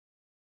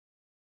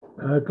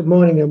Good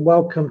morning and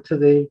welcome to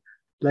the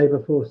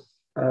Labour Force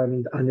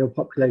and Annual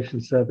Population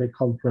Survey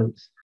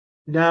Conference.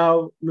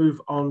 Now move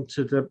on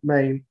to the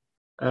main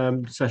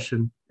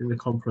session in the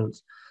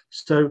conference.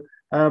 So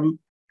I'm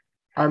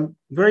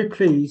very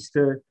pleased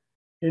to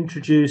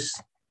introduce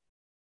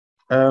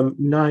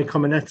Nye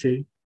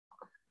Cominetti,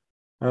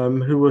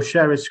 who will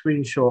share his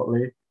screen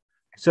shortly.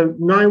 So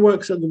Nye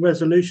works at the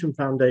Resolution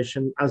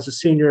Foundation as a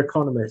senior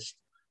economist.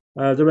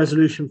 The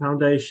Resolution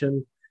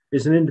Foundation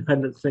is an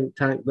independent think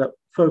tank that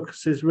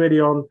focuses really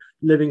on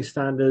living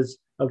standards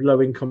of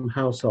low-income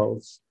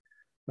households.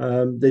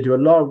 They do a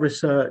lot of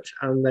research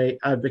and they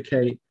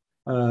advocate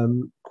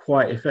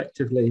quite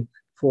effectively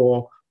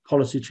for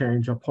policy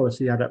change or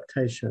policy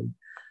adaptation.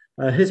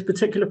 His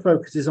particular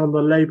focus is on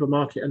the labour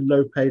market and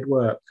low-paid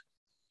work.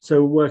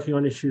 So working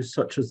on issues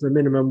such as the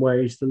minimum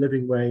wage, the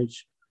living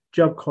wage,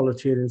 job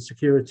quality and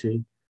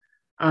insecurity.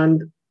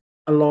 And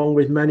along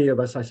with many of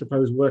us, I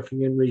suppose,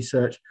 working in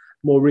research,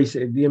 more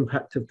recently, the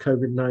impact of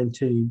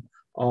COVID-19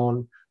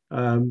 on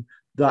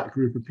that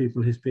group of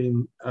people he's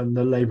been, and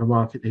the labour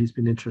market that he's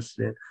been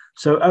interested in.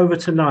 So over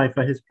to Nye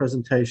for his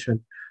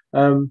presentation.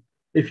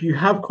 If you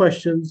have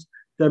questions,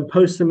 then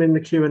post them in the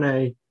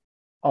Q&A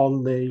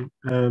on the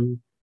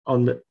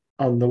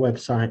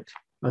website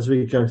as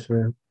we go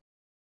through.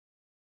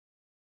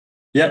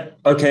 Yeah,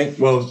 okay.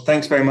 Well,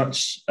 thanks very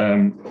much,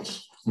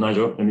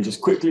 Nigel. Let me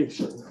just quickly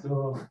shut the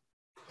door.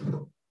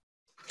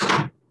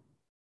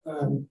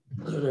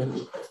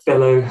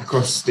 Fellow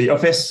across the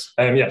office.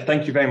 Yeah,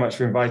 thank you very much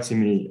for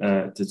inviting me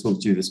to talk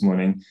to you this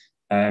morning.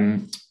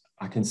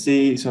 I can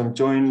see, so I'm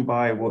joined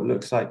by what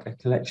looks like a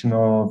collection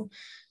of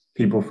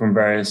people from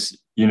various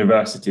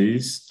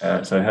universities.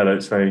 So hello,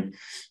 it's very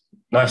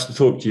nice to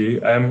talk to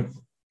you.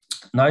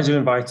 Nigel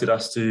invited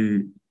us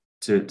to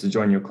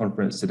join your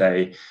conference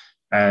today,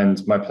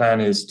 and my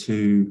plan is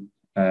to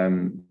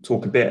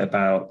talk a bit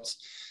about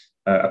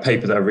a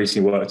paper that I've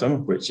recently worked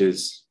on, which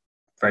is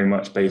very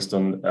much based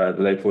on the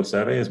Labour Force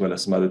survey as well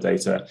as some other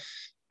data.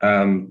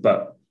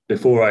 But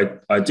before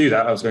I do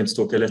that, I was going to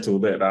talk a little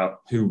bit about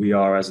who we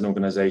are as an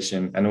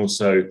organisation and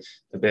also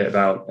a bit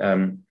about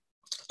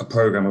a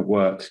programme of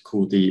work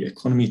called the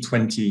Economy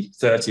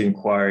 2030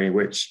 Inquiry,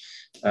 which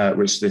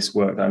this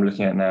work that I'm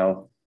looking at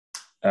now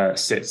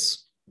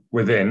sits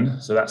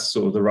within. So that's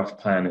sort of the rough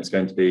plan. It's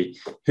going to be,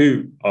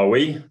 who are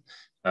we?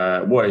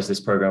 What is this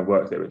programme of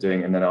work that we're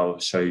doing? And then I'll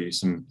show you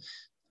some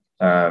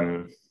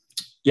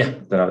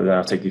then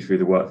I'll take you through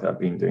the work that I've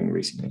been doing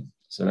recently.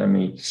 So let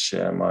me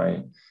share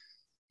my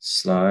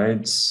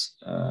slides.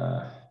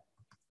 Hopefully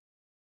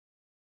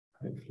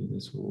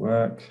this will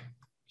work.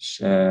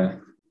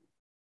 Share.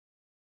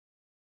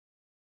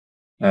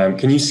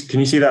 Can you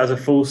see that as a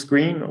full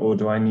screen, or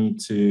do I need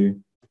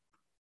to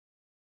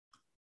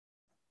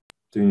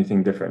do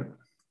anything different?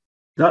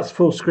 That's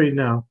full screen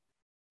now.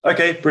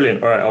 Okay,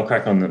 brilliant. All right, I'll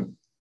crack on then.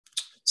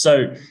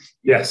 So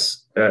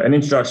yes, an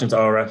introduction to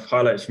RF,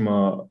 highlights from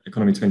our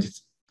Economy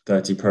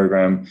 2030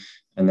 programme,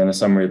 and then a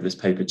summary of this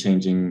paper,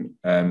 Changing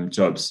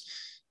Jobs.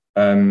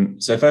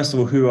 So first of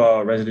all, who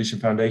are Resolution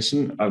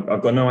Foundation?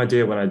 I've got no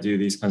idea when I do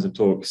these kinds of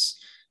talks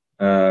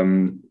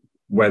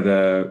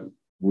whether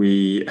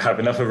we have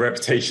enough of a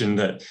reputation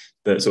that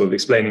sort of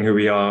explaining who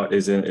we are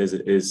is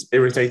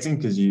irritating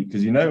because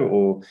you know,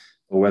 or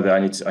whether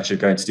I should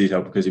go into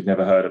detail because you've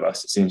never heard of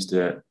us. It seems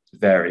to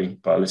vary,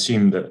 but I'll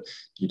assume that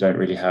you don't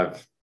really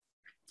have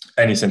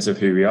any sense of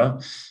who we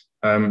are.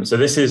 So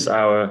this is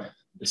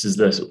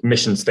the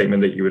mission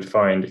statement that you would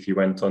find if you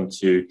went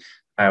onto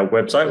our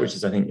website, which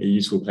is, I think, a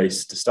useful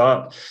place to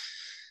start.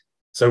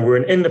 So we're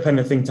an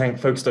independent think tank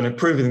focused on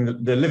improving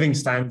the living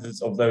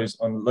standards of those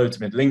on low to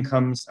middle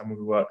incomes, and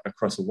we work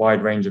across a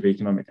wide range of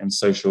economic and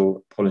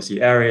social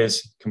policy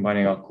areas,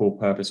 combining our core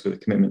purpose with a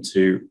commitment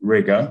to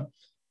rigor.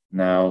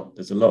 Now,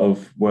 there's a lot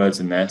of words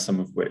in there, some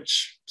of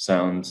which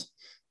sound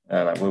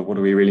like, well, what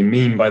do we really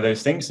mean by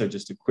those things? So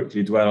just to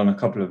quickly dwell on a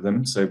couple of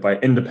them. So by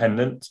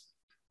independent,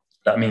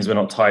 that means we're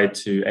not tied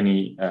to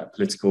any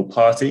political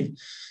party.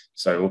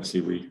 So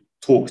obviously we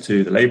talk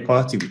to the Labour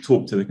Party, we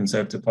talk to the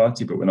Conservative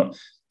Party, but we're not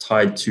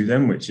tied to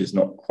them, which is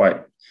not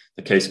quite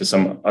the case for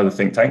some other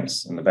think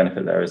tanks. And the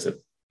benefit there is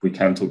that we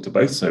can talk to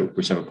both. So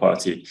whichever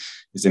party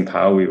is in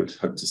power, we would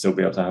hope to still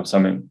be able to have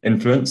some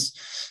influence.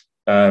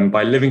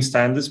 By living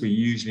standards, we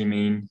usually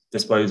mean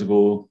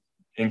disposable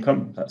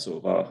income. That's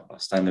sort of our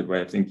standard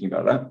way of thinking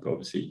about that. But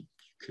obviously, you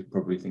could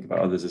probably think about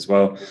others as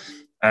well.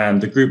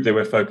 And the group that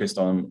we're focused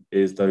on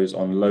is those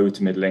on low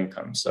to middle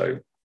income. So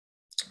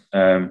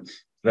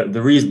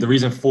the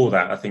reason for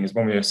that, I think, is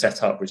when we were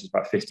set up, which is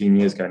about 15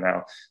 years ago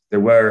now, there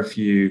were a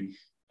few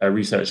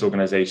research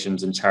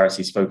organizations and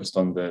charities focused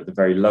on the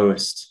very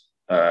lowest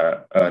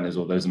earners,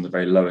 or those on the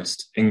very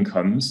lowest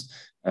incomes.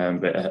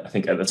 But I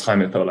think at the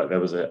time it felt like there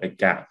was a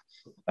gap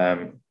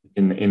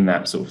in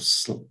that sort of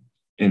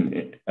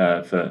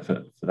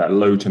for that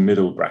low to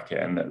middle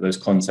bracket, and that those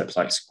concepts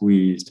like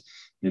squeezed,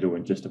 middle,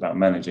 and just about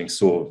managing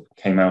sort of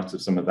came out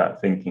of some of that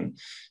thinking.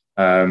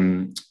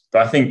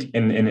 But I think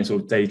in a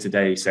sort of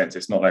day-to-day sense,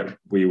 it's not like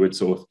we would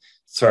sort of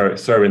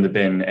throw in the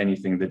bin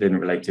anything that didn't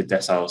relate to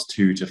deciles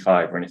 2 to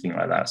 5 or anything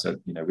like that. So,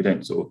 we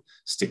don't sort of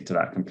stick to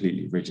that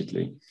completely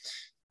rigidly.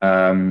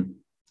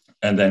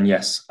 And then,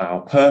 yes,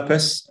 our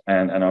purpose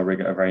and our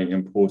rigor are very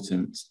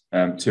important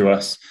to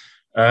us.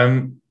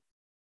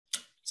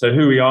 So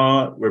who we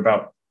are, we're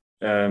about,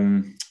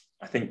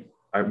 I think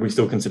we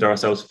still consider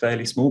ourselves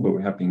fairly small, but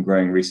we have been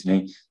growing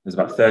recently. There's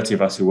about 30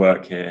 of us who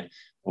work here,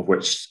 of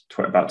which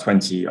about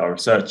 20 are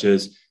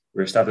researchers. We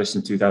were established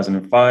in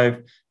 2005. I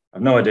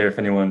have no idea if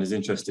anyone is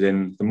interested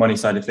in the money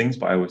side of things,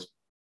 but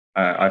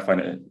I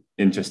find it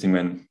interesting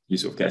when you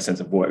sort of get a sense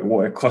of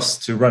what it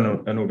costs to run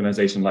an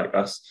organization like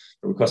us.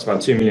 It would cost about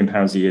 £2 million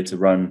a year to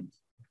run,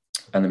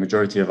 and the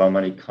majority of our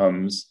money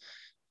comes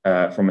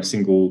from a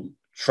single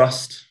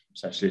trust.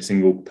 It's actually a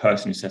single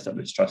person who set up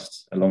this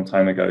trust a long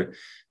time ago.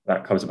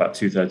 That covers about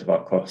 2/3 of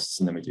our costs,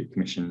 and then we do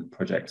commission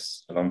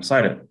projects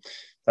alongside it.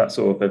 That's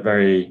sort of a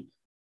very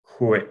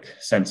quick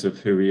sense of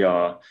who we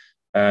are.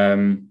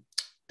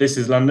 This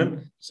is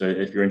London, so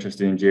if you're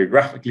interested in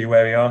geographically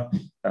where we are,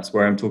 that's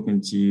where I'm talking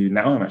to you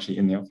now. I'm actually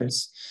in the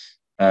office.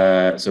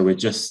 So we're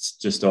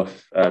just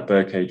off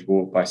Birdcage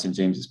Walk by St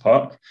James's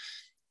Park.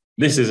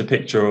 This is a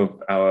picture of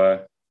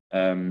our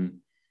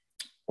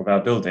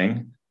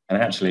building,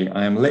 and actually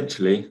I am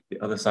literally the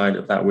other side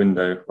of that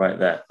window right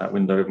there. That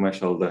window over my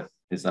shoulder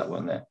is that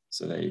one there.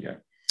 So there you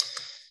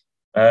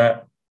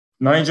go.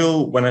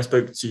 Nigel, when I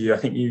spoke to you, I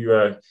think you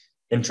were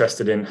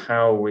interested in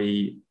how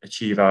we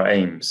achieve our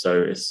aims.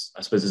 So I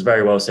suppose it's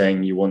very well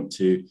saying you want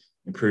to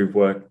improve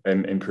work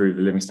and improve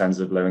the living standards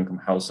of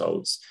low-income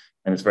households.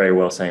 And it's very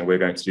well saying we're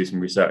going to do some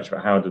research,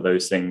 but how do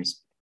those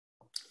things,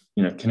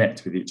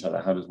 connect with each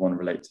other? How does one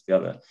relate to the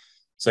other?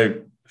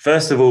 So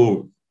first of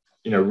all,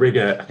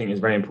 rigor, I think, is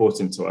very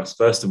important to us.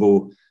 First of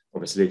all,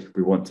 obviously,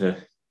 we want to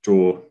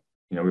draw,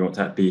 we want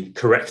to be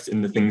correct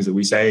in the things that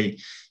we say.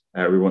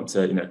 We want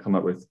to, come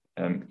up with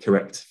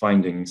correct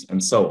findings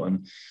and so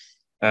on.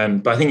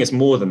 But I think it's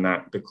more than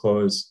that,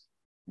 because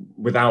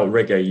without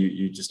rigor,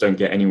 you just don't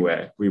get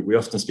anywhere. We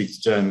often speak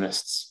to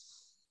journalists,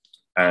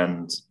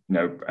 and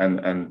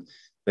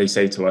they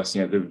say to us,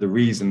 the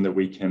reason that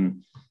we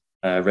can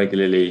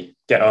regularly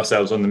get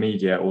ourselves on the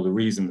media, or the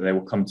reason that they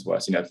will come to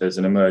us, if there's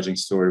an emerging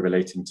story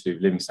relating to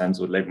living standards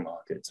or the labour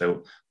market,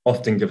 they'll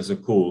often give us a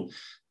call,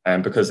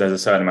 because there's a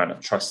certain amount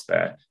of trust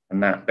there,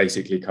 and that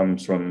basically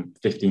comes from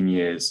 15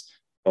 years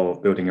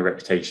of building a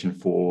reputation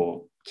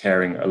for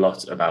caring a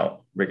lot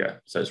about rigor.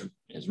 So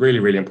it's really,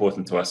 really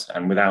important to us,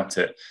 and without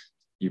it,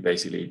 you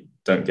basically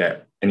don't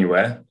get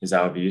anywhere, is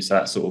our view. So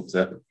that's sort of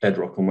the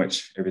bedrock on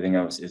which everything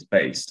else is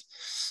based.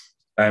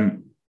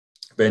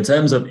 But in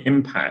terms of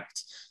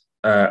impact,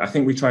 I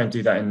think we try and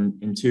do that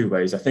in two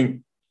ways. I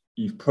think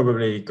you've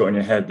probably got in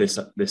your head this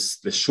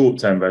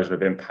short-term version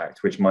of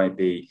impact, which might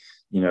be,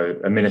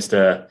 a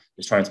minister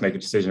is trying to make a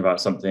decision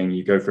about something.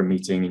 You go for a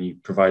meeting and you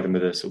provide them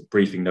with a sort of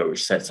briefing note,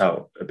 which sets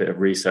out a bit of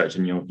research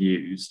and your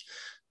views.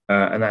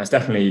 And that's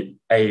definitely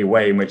a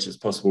way in which it's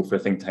possible for a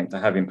think tank to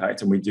have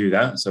impact, and we do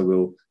that. So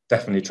we'll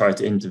definitely try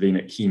to intervene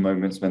at key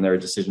moments when there are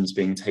decisions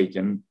being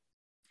taken.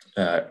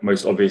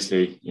 Most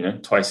obviously,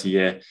 twice a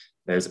year,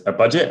 there's a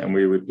budget, and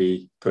we would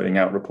be putting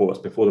out reports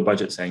before the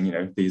budget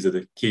saying, these are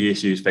the key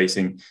issues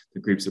facing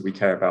the groups that we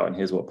care about, and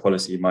here's what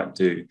policy might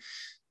do.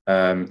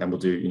 And we'll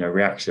do,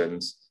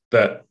 reactions.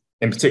 But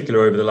in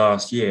particular, over the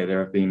last year, there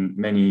have been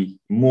many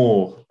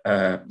more,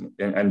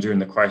 and during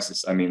the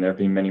crisis, there have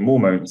been many more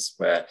moments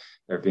where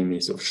there have been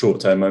these sort of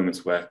short-term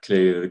moments where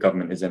clearly the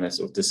government is in a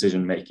sort of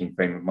decision-making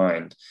frame of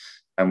mind.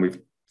 And we've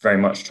very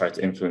much tried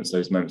to influence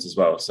those moments as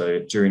well. So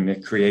during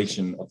the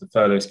creation of the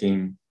furlough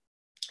scheme,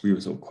 we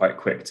were sort of quite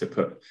quick to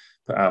put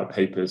out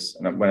papers.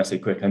 And when I say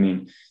quick, I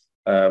mean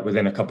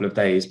within a couple of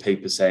days,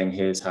 papers saying,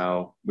 here's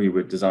how we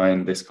would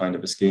design this kind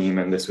of a scheme,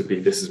 and this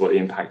is what the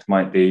impact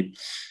might be.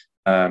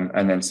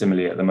 And then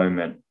similarly at the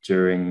moment,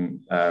 during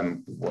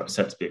what's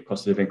set to be a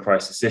cost of living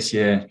crisis this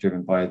year,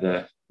 driven by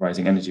the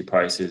rising energy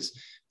prices,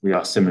 we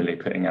are similarly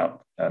putting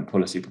out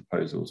policy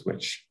proposals,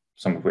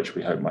 some of which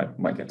we hope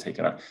might get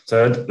taken up.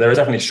 So there are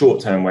definitely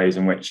short-term ways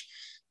in which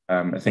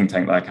a think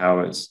tank like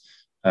ours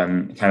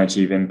can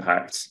achieve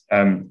impact.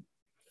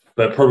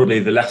 But probably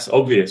the less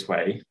obvious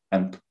way,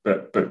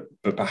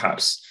 but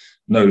perhaps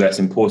no less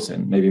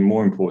important, maybe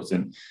more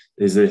important,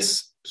 is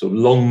this sort of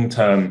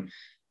long-term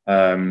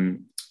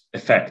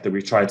effect that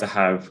we try to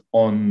have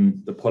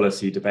on the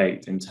policy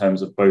debate in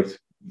terms of both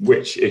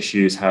which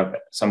issues have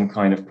some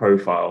kind of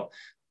profile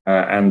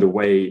and the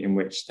way in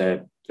which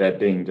they're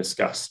being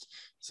discussed.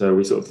 So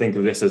we sort of think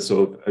of this as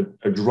sort of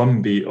a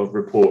drumbeat of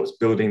reports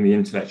building the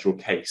intellectual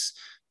case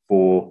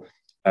for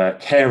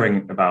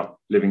caring about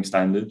living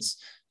standards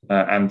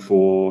and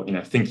for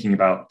thinking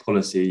about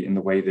policy in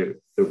the way that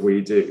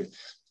we do.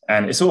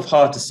 And it's sort of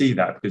hard to see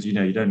that because you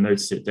don't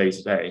notice it day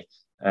to day.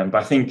 But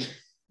I think,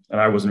 and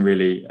I wasn't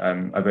really,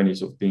 I've only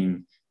sort of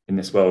been in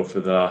this world for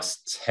the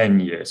last 10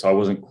 years, so I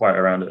wasn't quite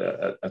around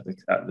at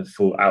the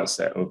full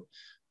outset of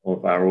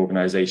our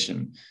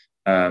organisation.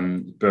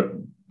 But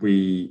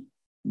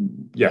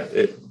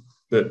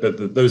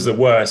those that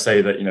were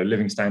say that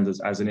living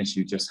standards as an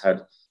issue just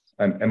had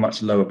a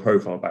much lower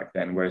profile back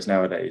then, whereas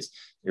nowadays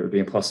it would be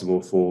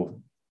impossible for,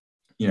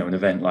 an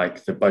event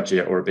like the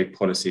budget or a big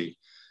policy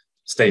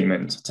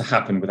statement to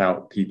happen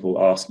without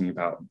people asking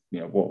about,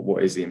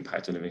 what is the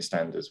impact on living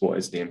standards? What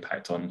is the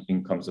impact on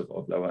incomes of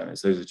low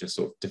earners? Those are just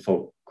sort of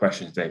default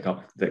questions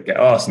that get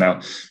asked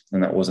now,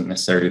 and that wasn't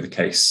necessarily the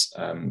case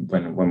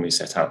when we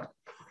set out.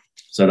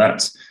 So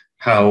that's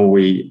how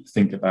we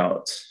think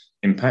about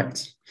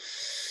impact.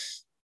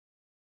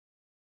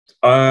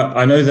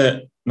 I know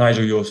that,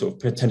 Nigel, you're sort of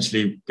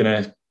potentially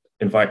going to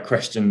invite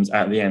questions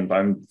at the end, but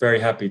I'm very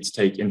happy to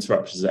take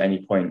interruptions at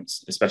any point,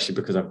 especially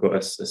because I've got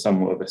a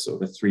somewhat of a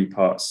sort of a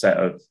three-part set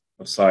of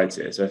slides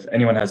here. So if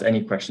anyone has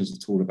any questions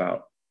at all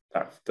about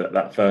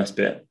that first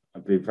bit,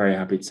 I'd be very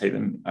happy to take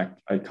them.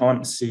 I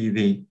can't see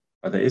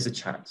there is a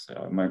chat, so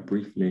I might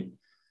briefly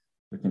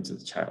look into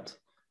the chat.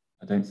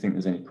 I don't think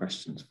there's any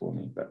questions for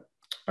me, but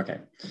okay,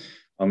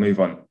 I'll move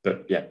on.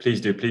 But yeah,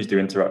 please do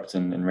interrupt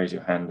and raise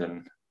your hand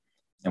and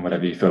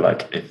whatever you feel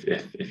like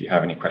if you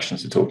have any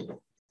questions at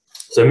all.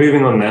 So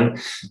moving on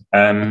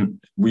then,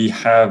 we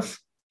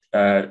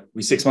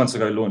 6 months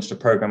ago launched a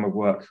program of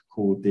work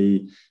called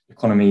the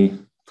Economy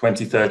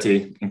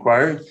 2030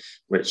 Inquiry,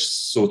 which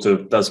sort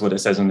of does what it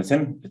says on the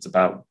tin. It's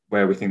about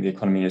where we think the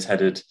economy is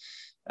headed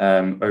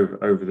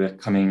over the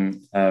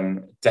coming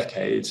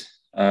decade.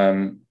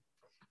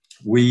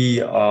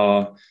 We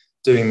are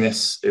doing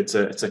this, it's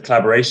a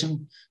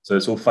collaboration, so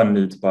it's all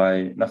funded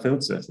by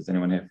Nuffield. So if there's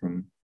anyone here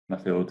from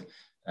Nuffield,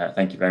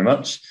 thank you very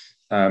much.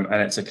 And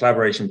it's a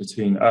collaboration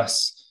between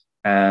us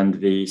and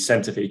the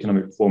Centre for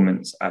Economic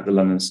Performance at the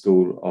London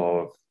School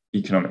of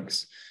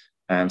Economics.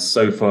 And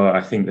so far,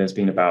 I think there's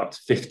been about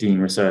 15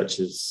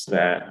 researchers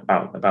there,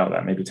 about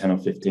that, maybe 10 or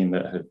 15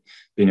 that have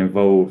been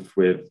involved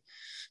with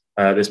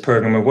this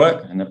program of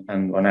work.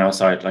 And on our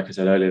side, like I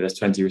said earlier, there's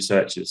 20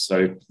 researchers.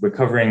 So we're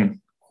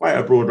covering quite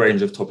a broad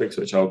range of topics,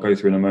 which I'll go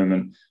through in a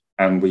moment.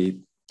 And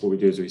what we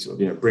do is we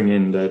sort of bring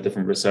in the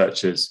different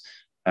researchers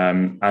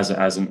as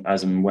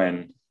and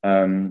when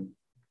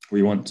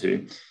we want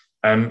to.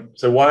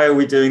 So why are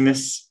we doing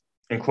this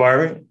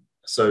inquiry?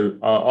 So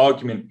our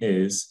argument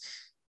is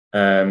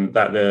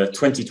that the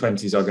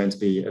 2020s are going to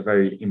be a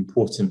very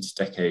important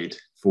decade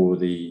for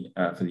the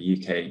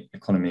UK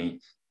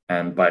economy,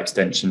 and by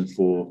extension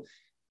for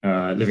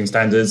living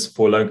standards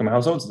for low-income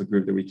households, the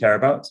group that we care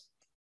about.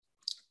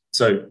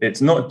 So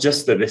it's not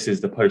just that this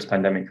is the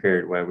post-pandemic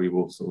period where we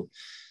will sort of,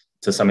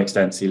 to some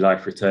extent, see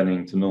life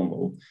returning to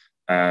normal,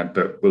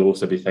 but we'll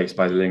also be faced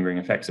by the lingering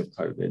effects of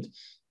COVID.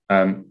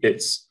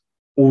 It's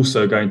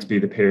also going to be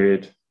the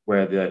period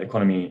where the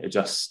economy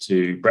adjusts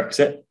to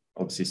Brexit.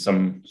 Obviously,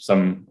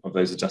 some of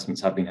those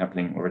adjustments have been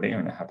happening already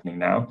and are happening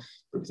now,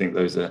 but we think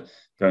those are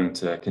going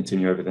to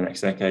continue over the next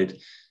decade.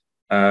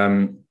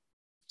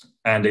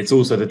 And it's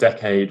also the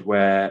decade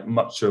where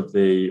much of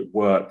the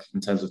work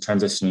in terms of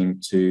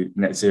transitioning to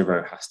net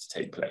zero has to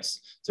take place.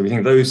 So we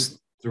think those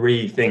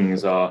three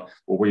things are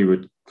what we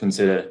would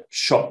consider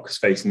shocks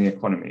facing the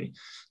economy.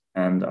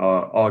 And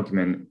our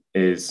argument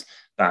is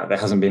that there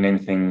hasn't been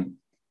anything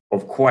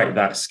of quite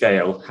that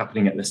scale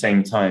happening at the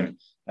same time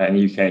in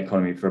the UK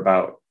economy for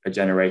about a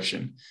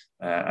generation.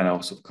 And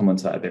I'll sort of come on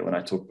to that a bit when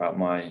I talk about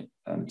my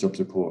jobs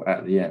report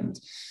at the end.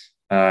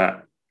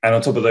 And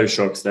on top of those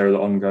shocks, there are the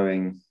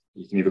ongoing,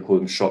 you can either call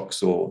them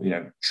shocks or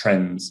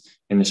trends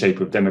in the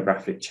shape of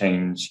demographic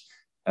change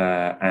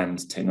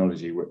and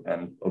technology.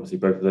 And obviously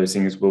both of those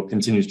things will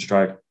continue to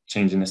drive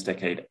change in this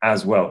decade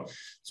as well.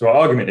 So our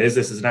argument is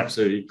this is an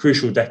absolutely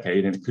crucial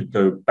decade, and it could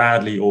go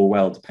badly or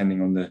well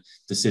depending on the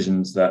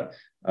decisions that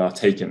are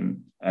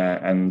taken.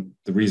 And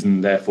the reason,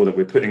 therefore, that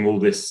we're putting all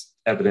this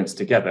evidence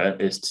together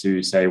is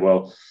to say,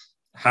 well,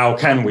 how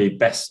can we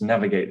best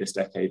navigate this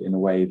decade in a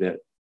way that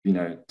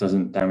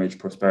doesn't damage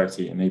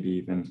prosperity and maybe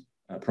even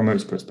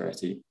promotes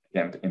prosperity,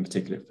 again, in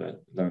particular for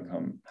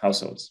low-income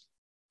households.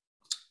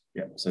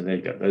 Yeah, so there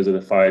you go. Those are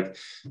the 5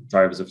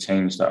 drivers of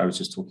change that I was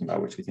just talking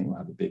about, which we think will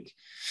have a big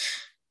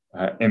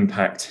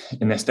impact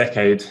in this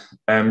decade.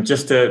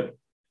 Just to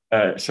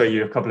show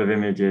you a couple of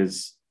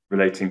images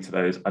relating to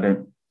those. I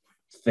don't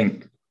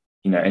think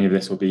any of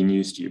this will be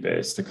news to you, but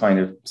it's the kind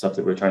of stuff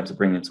that we're trying to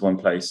bring into one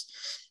place.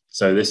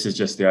 So this is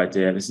just the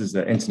idea. This is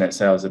the internet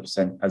sales as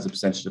a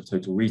percentage of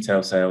total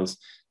retail sales.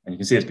 And you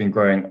can see it's been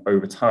growing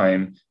over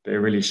time, but it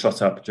really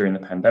shot up during the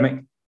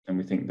pandemic. And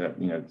we think that,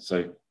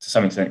 so to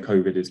some extent,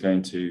 COVID is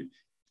going to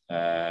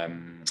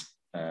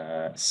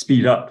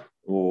speed up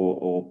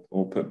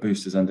or put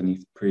boosters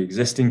underneath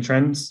pre-existing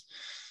trends.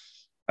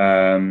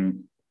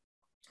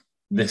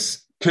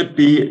 This could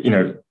be,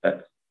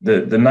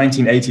 the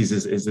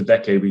 1980s is the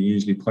decade we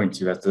usually point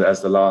to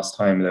as the last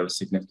time there was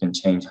significant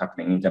change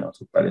happening. Again, I'll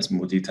talk about this in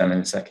more detail in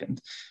a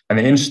second. And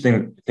the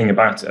interesting thing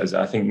about it is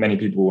I think many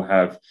people will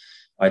have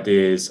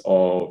ideas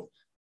of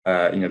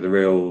the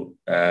real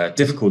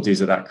difficulties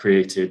that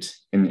created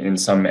in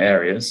some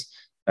areas,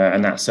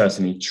 and that's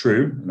certainly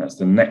true, and that's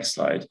the next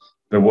slide.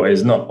 But what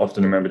is not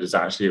often remembered is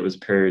actually it was a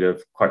period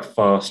of quite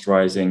fast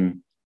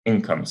rising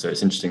income. So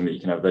it's interesting that you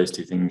can have those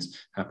two things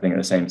happening at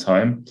the same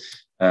time.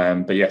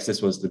 But yes,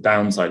 this was the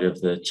downside of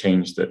the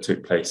change that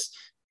took place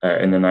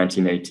in the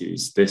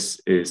 1980s. This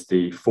is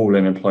the fall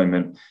in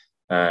employment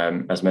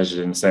as measured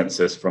in the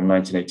census from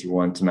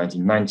 1981 to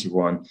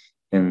 1991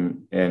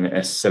 in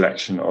a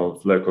selection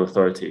of local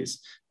authorities.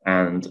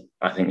 And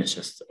I think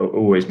it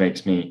always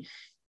makes me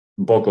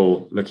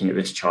boggle looking at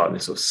this chart,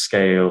 this sort of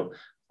scale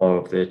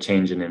of the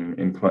change in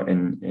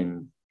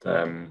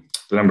the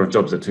number of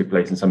jobs that took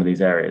place in some of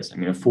these areas. I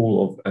mean, a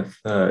fall of a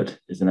third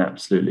is an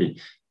absolutely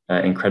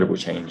incredible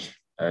change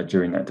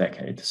during that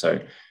decade. So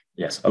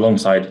yes,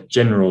 alongside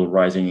general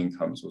rising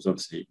incomes was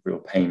obviously real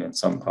pain in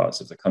some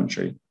parts of the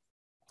country.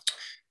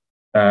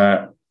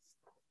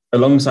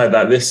 Alongside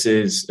that, this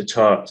is a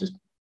chart just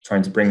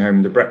trying to bring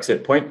home the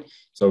Brexit point.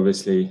 So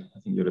obviously, I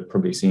think you'll have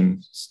probably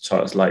seen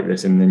charts like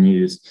this in the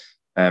news.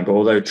 But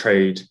although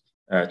trade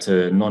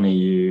to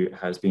non-EU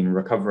was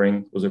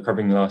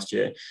recovering last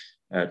year,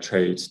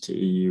 trade to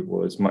EU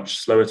was much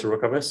slower to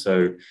recover.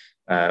 So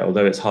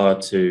although it's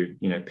hard to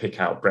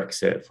pick out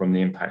Brexit from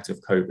the impact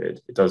of COVID,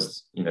 it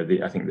does,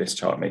 I think this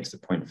chart makes the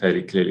point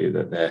fairly clearly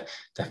that there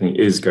definitely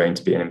is going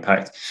to be an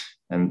impact,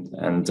 and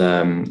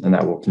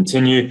that will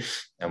continue.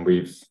 And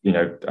we've,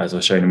 as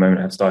I'll show in a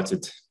moment, have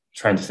started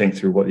trying to think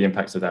through what the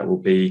impacts of that will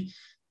be.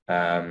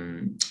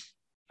 And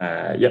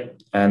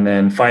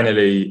then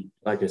finally,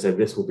 like I said,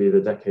 this will be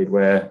the decade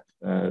where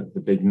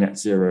the big net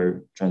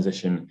zero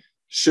transition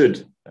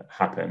should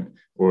happen,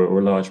 or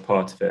a large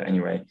part of it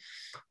anyway.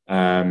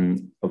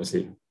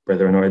 Obviously,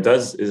 whether or not it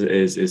does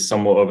is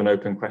somewhat of an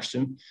open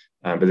question,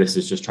 but this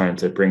is just trying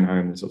to bring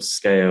home the sort of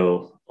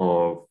scale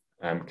of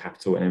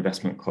capital and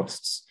investment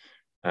costs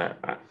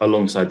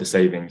alongside the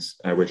savings,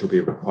 which will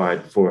be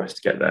required for us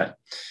to get there.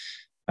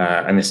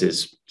 And this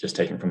is just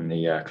taken from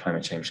the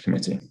Climate Change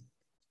Committee.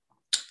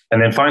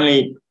 And then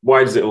finally,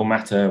 why does it all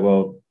matter?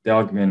 Well, the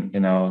argument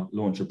in our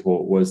launch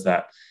report was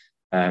that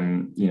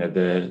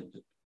the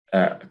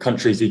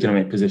country's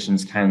economic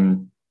positions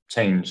can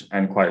change,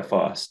 and quite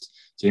fast.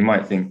 So you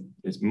might think,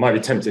 it might be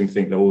tempting to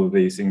think that all of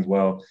these things,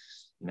 well,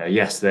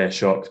 yes, they're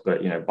shocked,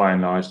 but by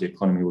and large, the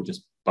economy will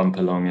just bump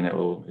along and it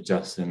will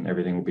adjust and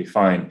everything will be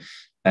fine.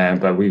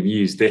 But we've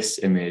used this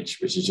image,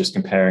 which is just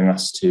comparing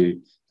us to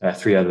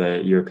 3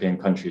 other European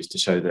countries, to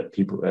show that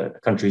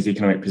countries'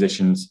 economic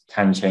positions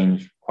can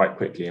change quite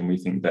quickly. And we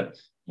think that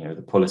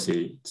the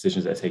policy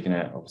decisions that are taken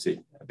are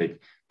obviously a big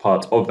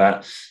part of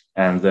that.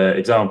 And the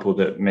example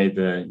that made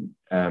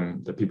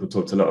that people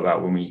talked a lot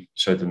about when we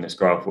showed them this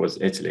graph was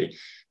Italy,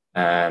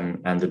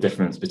 and the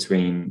difference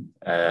between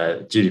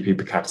GDP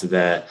per capita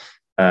there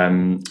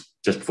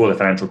just before the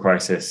financial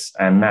crisis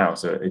and now.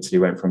 So Italy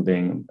went from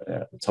being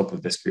at the top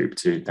of this group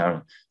to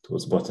down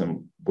towards the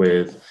bottom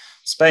with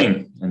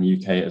Spain, and the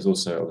UK has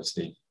also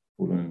obviously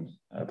fallen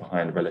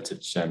behind relative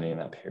to Germany in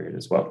that period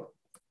as well.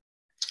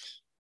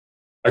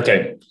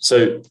 Okay,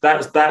 so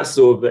that's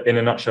sort of in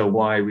a nutshell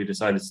why we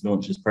decided to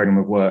launch this program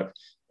of work.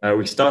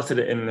 We started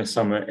it in the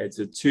summer. It's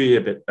a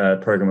 2-year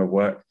program of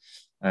work,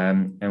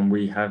 and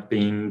we have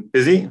been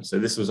busy. So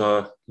this was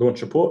our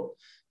launch report,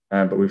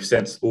 but we've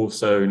since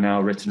also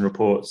now written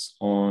reports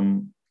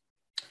on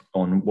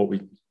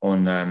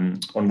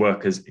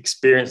workers'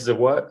 experiences of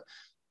work.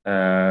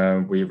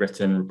 We've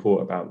written a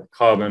report about the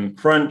carbon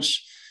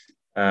crunch.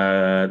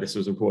 This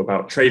was a report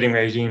about trading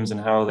regimes and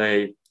how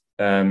they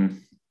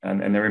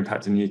and their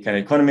impact in the UK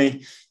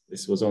economy.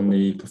 This was on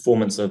the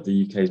performance of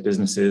the UK's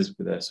businesses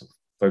with a sort of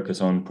focus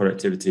on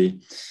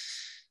productivity.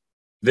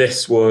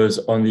 This was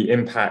on the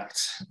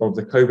impact of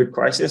the COVID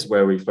crisis,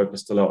 where we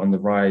focused a lot on the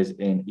rise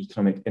in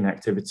economic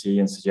inactivity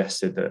and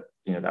suggested that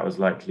that was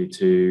likely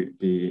to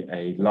be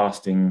a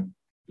lasting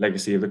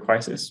legacy of the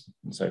crisis.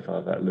 And so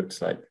far, that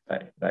looks like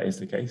that is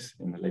the case.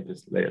 In the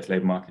latest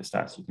labour market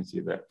stats, you can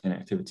see that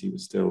inactivity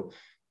was still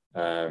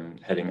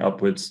heading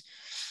upwards.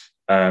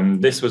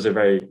 This was a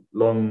very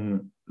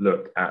long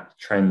look at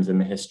trends in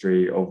the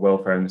history of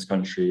welfare in this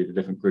country, the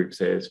different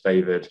groups it is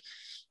favoured,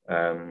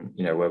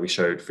 where we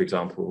showed, for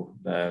example,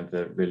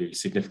 the really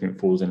significant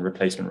falls in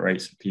replacement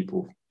rates of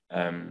people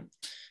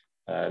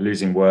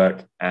losing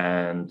work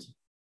and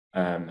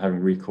having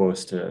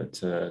recourse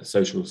to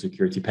social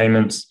security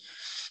payments.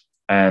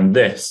 And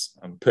this,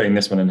 I'm putting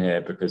this one in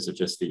here because of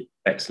just the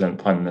excellent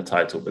pun in the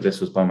title, but this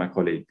was by my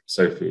colleague,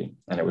 Sophie,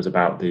 and it was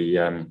about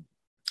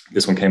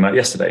this one came out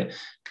yesterday,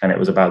 and it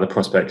was about the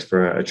prospects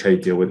for a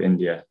trade deal with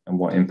India and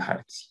what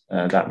impact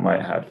that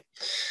might have.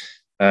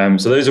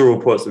 So those are all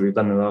reports that we've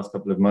done in the last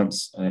couple of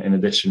months. In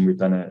addition, we've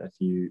done a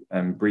few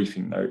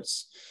briefing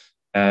notes.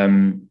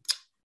 On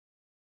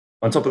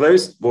top of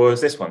those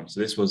was this one. So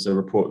this was a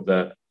report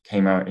that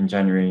came out in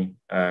January,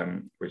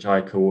 which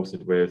I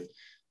co-authored with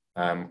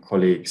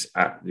colleagues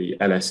at the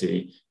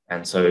LSE.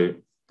 And so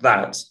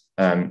that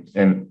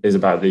is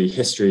about the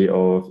history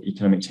of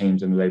economic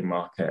change in the labour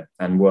market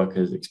and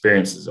workers'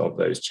 experiences of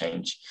those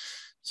change.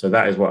 So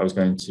that is what I was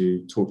going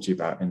to talk to you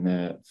about in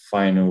the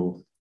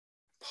final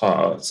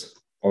part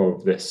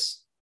of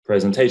this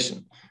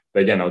presentation.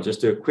 But again, I'll just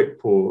do a quick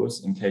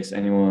pause in case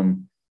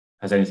anyone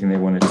has anything they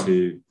wanted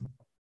to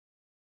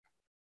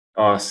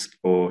ask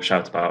or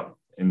shout about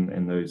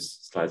in those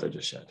slides I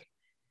just shared.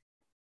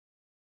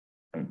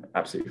 And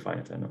absolutely fine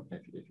if they're not,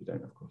 if you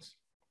don't, of course.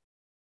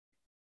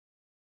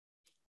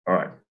 All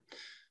right.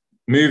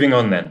 Moving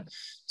on then.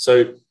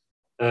 So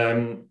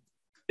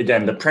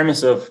again, the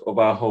premise of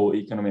our whole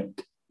Economy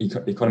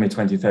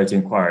 2030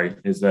 inquiry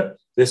is that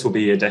this will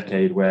be a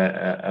decade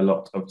where a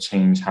lot of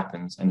change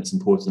happens, and it's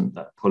important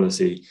that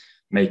policy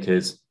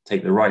makers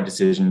take the right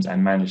decisions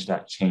and manage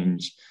that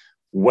change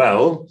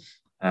well.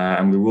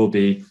 And we will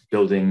be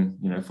building,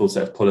 a full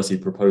set of policy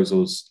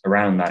proposals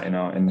around that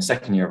in the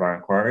second year of our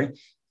inquiry.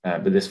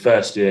 But this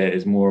first year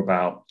is more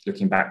about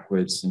looking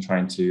backwards and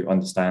trying to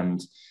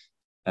understand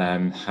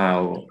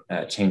how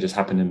change has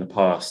happened in the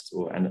past,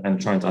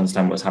 and trying to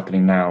understand what's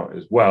happening now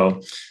as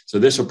well. So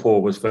this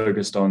report was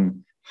focused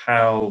on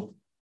how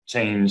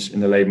change in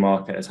the labour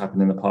market has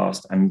happened in the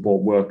past and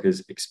what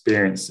workers'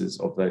 experiences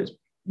of those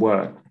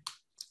were.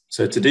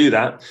 So to do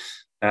that,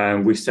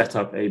 we set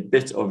up a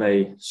bit of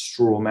a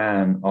straw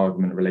man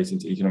argument relating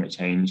to economic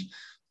change,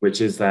 which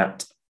is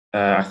that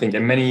I think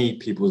in many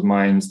people's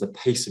minds, the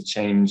pace of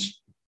change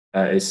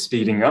is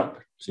speeding up.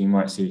 So you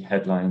might see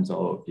headlines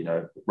of,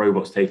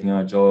 robots taking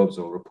our jobs,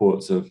 or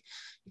reports of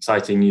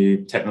exciting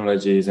new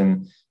technologies.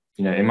 And,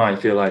 it might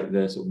feel like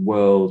the sort of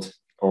world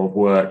of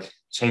work,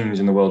 change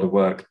in the world of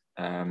work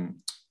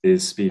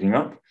is speeding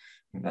up.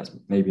 That's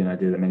maybe an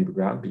idea that many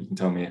people have, but you can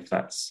tell me if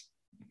that's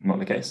not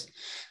the case.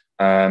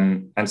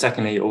 And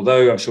secondly,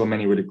 although I'm sure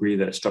many would agree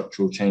that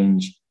structural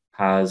change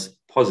has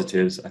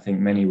positives, I think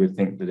many would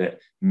think that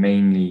it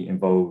mainly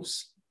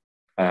involves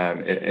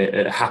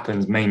it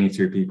happens mainly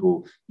through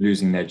people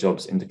losing their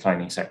jobs in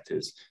declining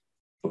sectors,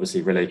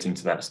 obviously relating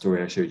to that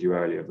story I showed you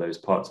earlier of those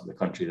parts of the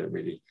country that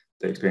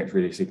experienced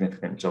really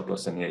significant job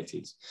loss in the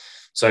 80s.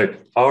 So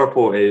our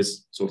report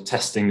is sort of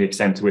testing the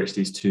extent to which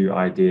these two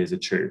ideas are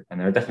true. And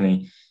there are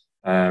definitely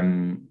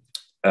some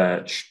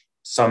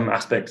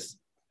aspects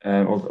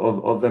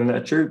of them that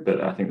are true, but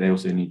I think they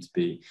also need to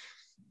be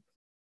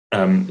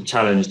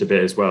challenged a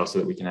bit as well, so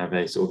that we can have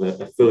a sort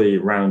of a fully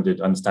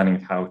rounded understanding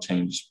of how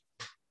change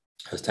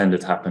has tended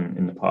to happen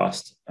in the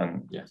past.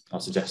 And our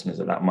suggestion is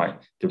that might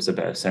give us a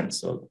better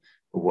sense of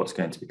what's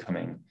going to be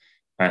coming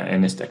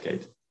in this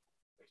decade.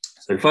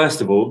 So first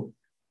of all,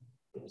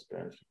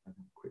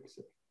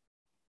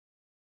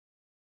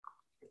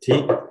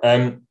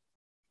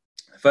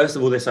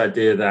 this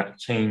idea that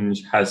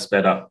change has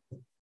sped up.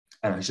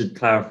 And I should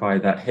clarify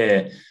that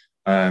here,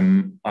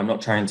 I'm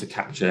not trying to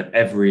capture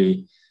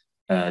every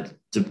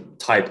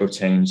type of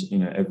change,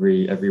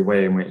 every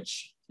way in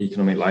which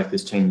economic life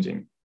is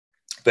changing.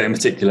 But in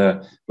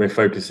particular, we're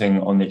focusing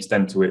on the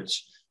extent to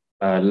which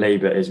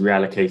labour is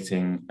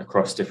reallocating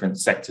across different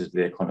sectors of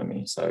the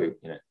economy. So,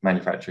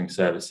 manufacturing,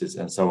 services,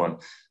 and so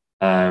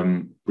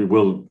on. We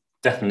will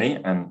definitely,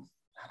 and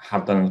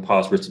have done in the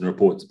past, written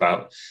reports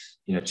about,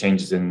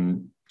 changes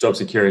in job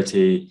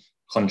security,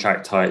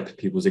 contract type,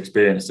 people's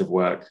experience of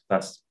work.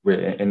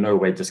 We're in no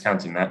way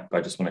discounting that, but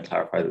I just want to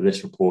clarify that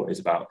this report is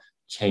about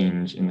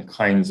change in the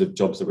kinds of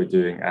jobs that we're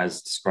doing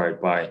as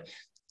described by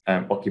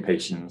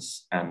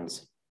occupations and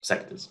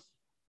sectors.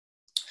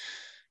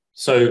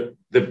 So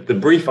the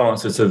brief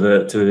answer to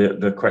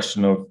the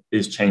question of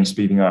is change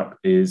speeding up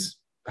is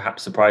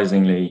perhaps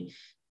surprisingly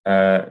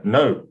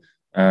no.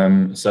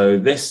 So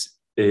this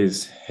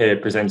is here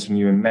presenting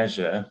you a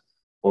measure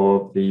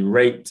of the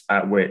rate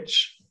at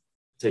which,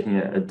 taking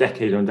a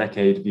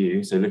decade-on-decade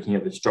view, so looking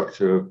at the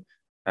structure of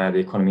the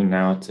economy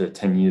now to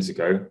 10 years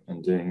ago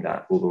and doing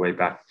that all the way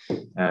back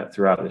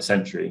throughout the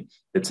century.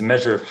 It's a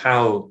measure of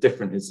how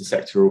different is the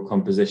sectoral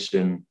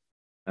composition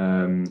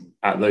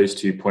at those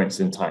 2 points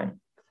in time.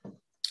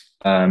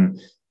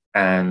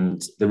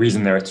 And the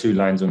reason there are two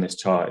lines on this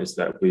chart is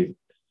that we've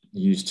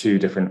used two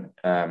different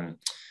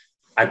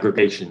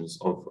aggregations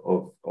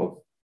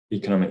of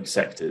economic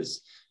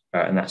sectors.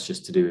 And that's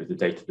just to do with the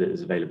data that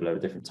is available over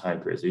different time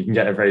periods. So you can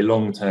get a very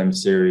long-term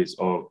series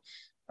of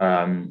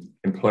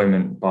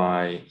employment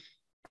by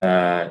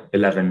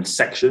 11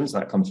 sections.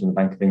 That comes from the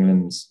Bank of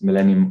England's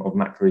Millennium of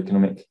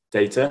Macroeconomic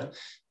Data.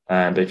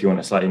 But if you want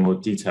a slightly more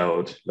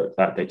detailed look,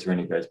 that data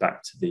only goes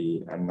back to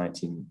the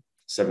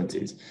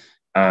 1970s.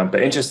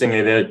 But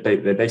interestingly,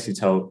 they basically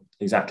tell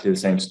exactly the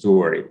same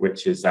story,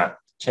 which is that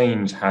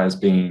change has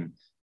been,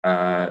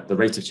 the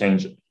rate of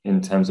change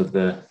in terms of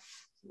the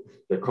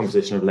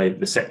composition of labor,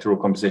 the sectoral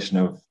composition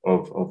of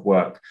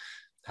work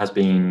has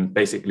been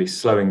basically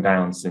slowing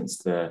down since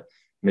the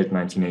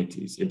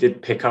mid-1980s. It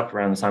did pick up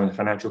around the time of the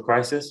financial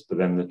crisis, but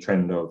then the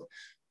trend of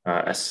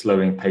a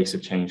slowing pace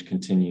of change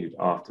continued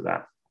after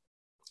that.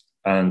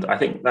 And I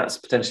think that's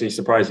potentially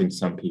surprising to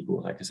some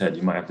people. Like I said,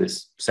 you might have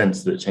this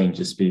sense that change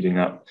is speeding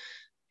up,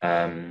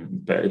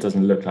 but it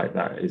doesn't look like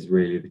that is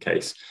really the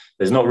case.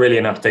 There's not really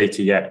enough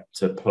data yet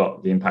to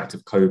plot the impact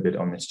of COVID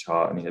on this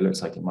chart. I mean, it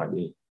looks like it might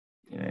be,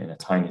 in a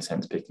tiny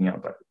sense, picking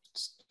up, but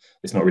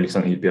it's not really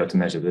something you'd be able to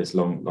measure with this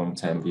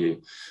long-term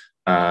view.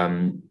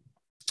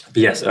 But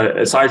yes,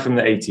 aside from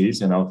the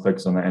 80s, and I'll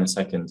focus on that in a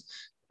second,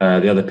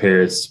 the other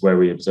periods where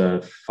we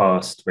observe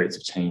fast rates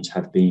of change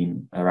have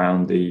been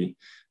around the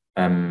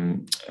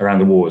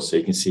wars. So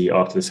you can see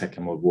after the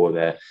Second World War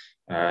there,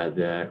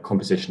 the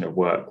composition of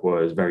work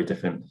was very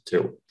different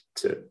to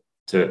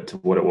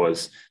what it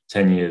was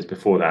 10 years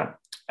before that.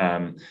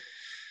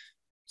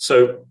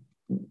 So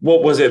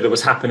what was it that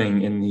was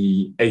happening in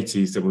the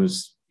 80s that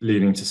was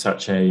leading to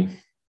such a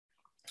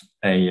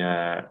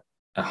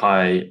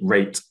high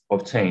rate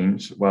of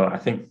change? Well, I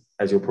think,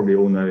 as you'll probably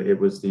all know, it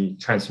was the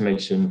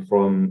transformation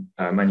from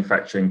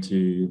manufacturing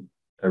to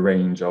a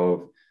range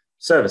of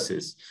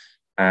services.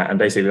 And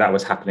basically that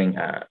was happening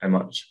at a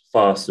much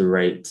faster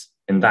rate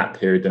in that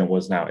period than it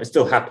was now. It's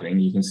still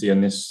happening. You can see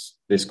on this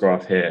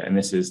graph here, and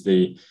this is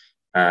the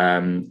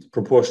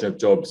proportion of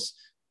jobs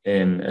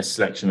in a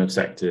selection of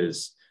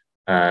sectors.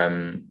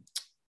 So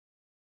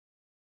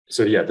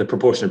yeah, the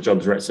proportion of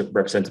jobs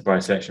represented by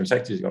a selection of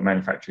sectors. You've got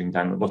manufacturing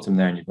down at the bottom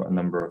there, and you've got a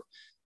number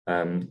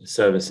of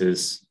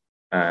services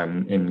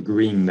in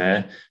green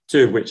there,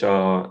 two of which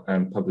are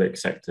public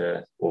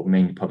sector, or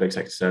mainly public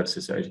sector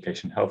services, so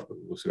education, health, but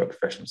we've also got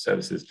professional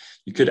services.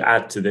 You could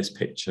add to this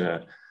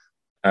picture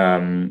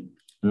a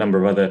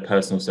number of other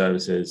personal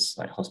services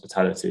like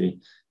hospitality,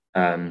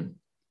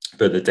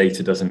 but the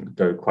data doesn't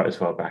go quite as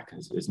far back,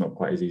 as it's not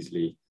quite as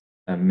easily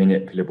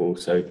manipulable.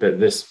 So,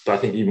 but I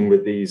think even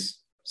with these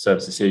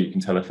services here, you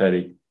can tell a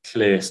fairly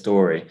clear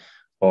story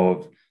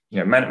of,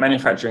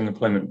 manufacturing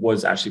employment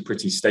was actually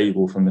pretty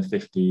stable from the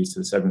 50s to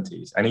the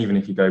 70s. And even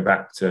if you go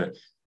back to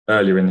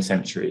earlier in the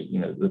century,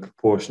 the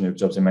proportion of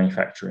jobs in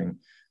manufacturing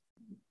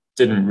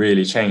didn't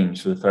really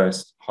change for the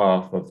first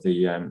half of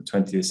the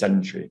 20th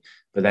century.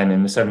 But then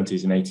in the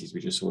 70s and 80s,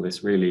 we just saw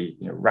this really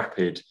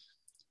rapid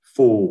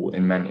fall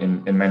in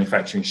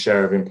manufacturing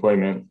share of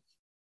employment,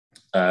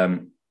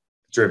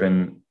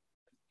 driven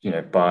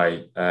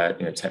by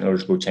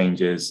technological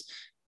changes,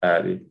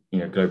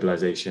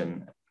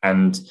 globalization,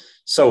 and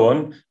so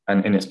on.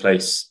 And in its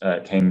place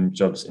came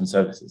jobs in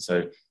services.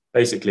 So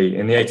basically,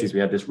 in the 80s, we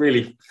had this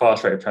really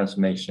fast rate of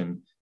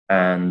transformation,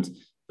 and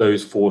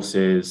those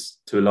forces,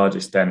 to a large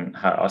extent,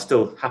 are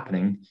still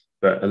happening,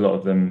 but a lot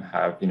of them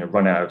have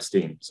run out of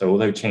steam. So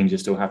although change is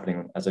still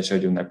happening, as I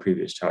showed you in that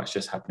previous chart, it's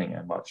just happening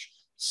at a much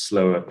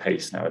slower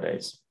pace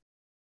nowadays.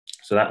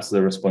 So that's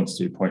the response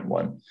to point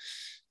one.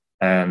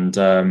 And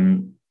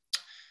a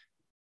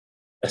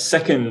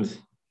second,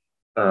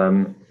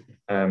 the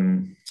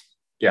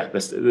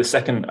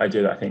second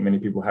idea that I think many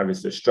people have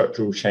is that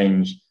structural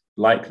change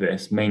like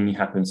this mainly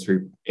happens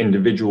through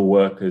individual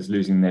workers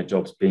losing their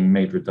jobs, being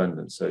made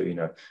redundant.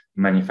 So,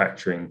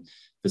 manufacturing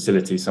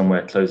facility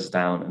somewhere closes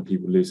down and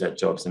people lose their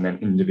jobs, and then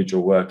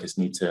individual workers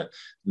need to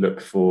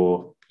look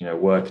for,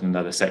 work in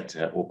another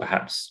sector, or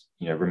perhaps,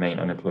 remain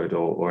unemployed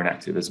or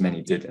inactive, as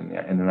many did in the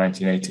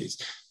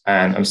 1980s.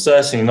 And I'm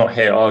certainly not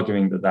here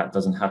arguing that that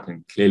doesn't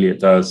happen. Clearly it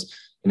does.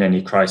 In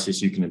any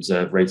crisis, you can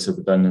observe rates of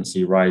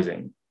redundancy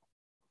rising.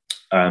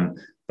 But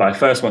I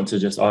first want to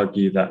just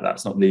argue that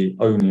that's not the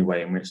only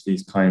way in which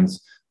these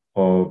kinds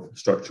of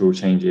structural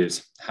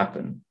changes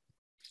happen.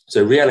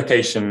 So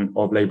reallocation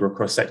of labour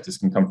across sectors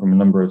can come from a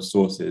number of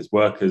sources.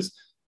 Workers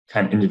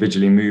can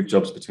individually move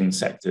jobs between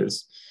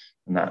sectors,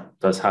 and that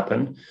does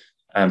happen.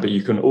 But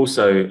you can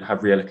also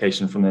have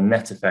reallocation from the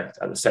net effect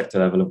at the sector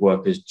level of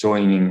workers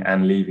joining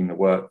and leaving the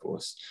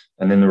workforce.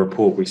 And in the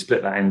report, we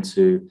split that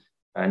into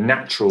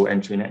natural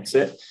entry and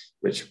exit,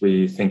 which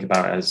we think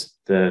about as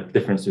the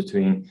difference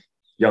between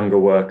younger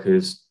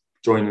workers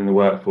joining the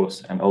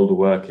workforce and older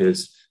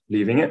workers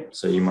leaving it.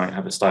 So you might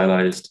have a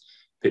stylized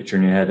picture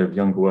in your head of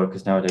younger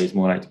workers nowadays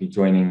more likely to be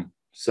joining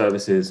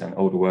services, and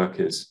older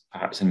workers,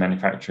 perhaps in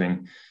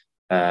manufacturing,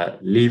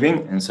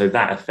 leaving. And so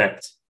that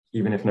effect,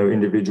 even if no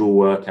individual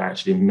worker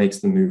actually makes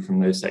the move from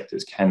those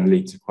sectors, can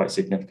lead to quite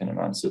significant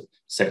amounts of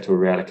sectoral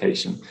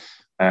reallocation.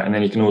 And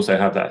then you can also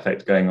have that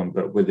effect going on,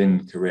 but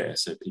within career.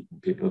 So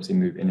people obviously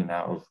move in and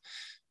out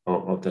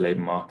of the labour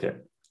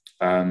market.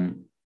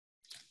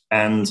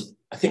 And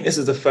I think this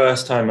is the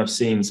first time I've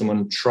seen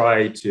someone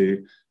try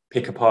to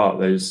pick apart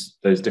those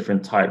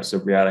different types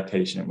of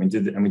reallocation.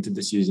 And we did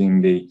this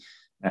using the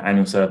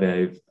annual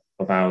survey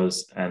of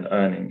hours and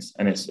earnings.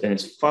 And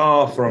it's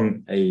far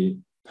from a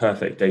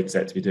perfect data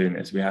set to be doing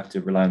this. We have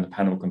to rely on the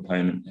panel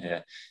component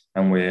here,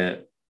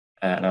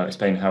 and I'll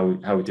explain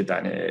how we did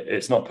that. And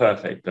it's not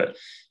perfect, but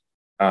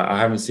I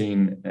haven't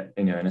seen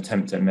an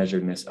attempt at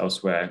measuring this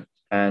elsewhere.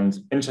 And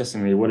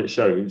interestingly, what it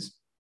shows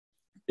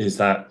is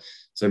that,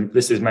 so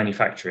this is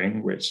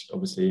manufacturing, which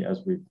obviously,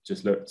 as we've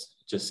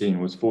just seen,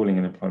 was falling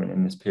in employment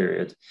in this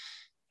period.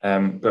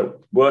 But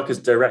workers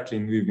directly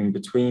moving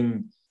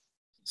between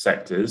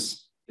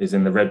sectors is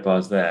in the red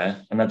bars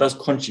there, and that does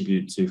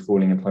contribute to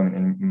falling employment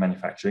in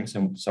manufacturing.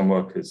 So some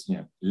workers,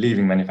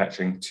 leaving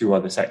manufacturing to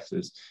other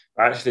sectors.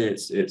 But actually,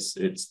 it's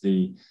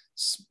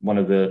one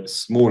of the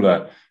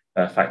smaller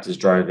factors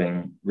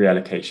driving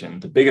reallocation.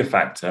 The bigger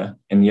factor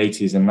in the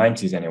 80s and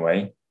 90s,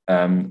 anyway,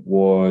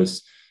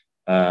 was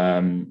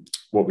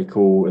what we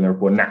call in the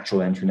report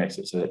natural entry and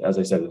exit. So, as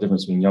I said, the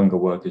difference between younger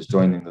workers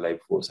joining the labour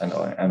force and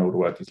older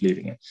workers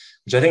leaving it,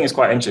 which I think is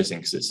quite interesting,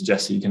 because it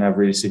suggests that you can have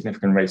really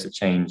significant rates of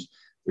change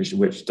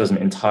which doesn't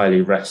entirely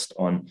rest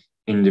on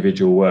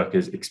individual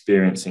workers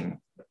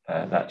experiencing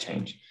that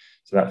change.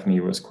 So that for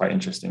me was quite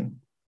interesting.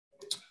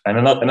 And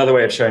another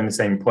way of showing the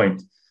same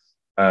point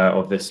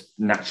of this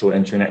natural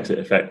entry and exit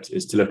effect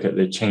is to look at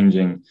the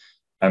changing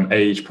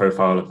age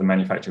profile of the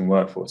manufacturing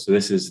workforce. So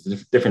this is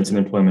the difference in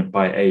employment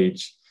by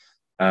age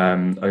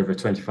over a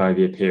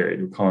 25-year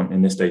period. We can't,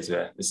 in this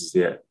data, this is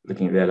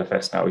looking at the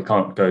LFS now, we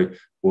can't go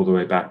all the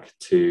way back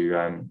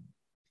to,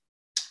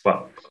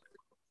 well,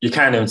 you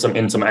can in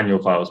some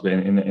annual files, but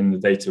in the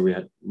data we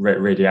had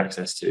ready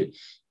access to,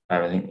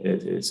 I think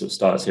it sort of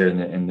starts here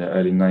in the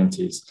early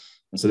 90s.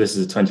 And so this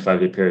is a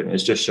 25-year period. And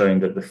it's just showing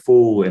that the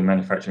fall in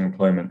manufacturing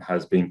employment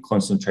has been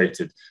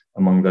concentrated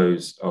among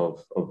those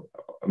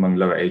among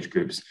lower age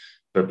groups.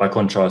 But by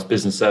contrast,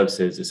 business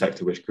services, a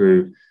sector which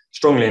grew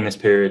strongly in this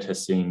period,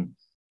 has seen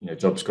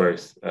jobs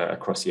growth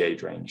across the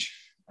age range.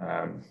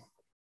 Yeah.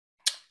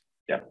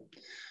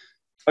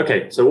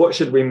 Okay, so what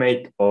should we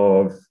make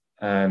of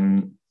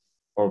economic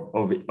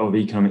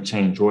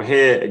change? Well,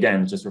 here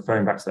again, just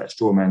referring back to that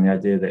straw man, the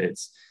idea that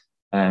it's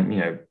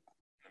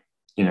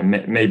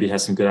maybe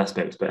has some good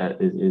aspects, but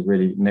is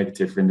really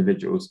negative for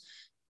individuals.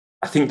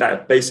 I think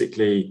that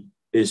basically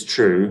is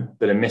true,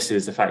 but it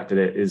misses the fact that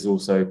it is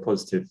also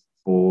positive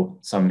for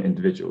some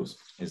individuals.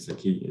 Is the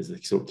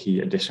sort of key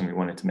addition we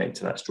wanted to make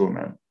to that straw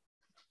man.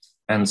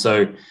 And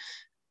so,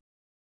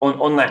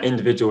 on that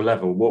individual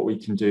level, what we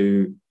can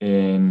do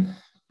in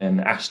an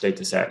ASH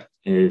data set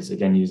is,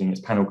 again, using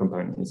its panel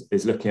component,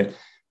 is looking at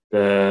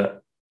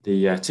the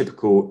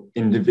typical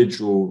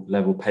individual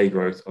level pay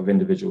growth of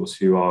individuals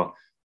who are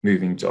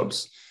moving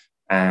jobs.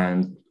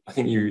 And I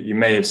think you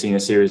may have seen a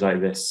series like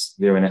this.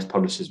 The ONS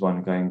publishes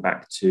one going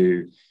back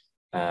to,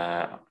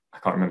 I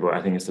can't remember,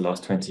 I think it's the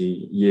last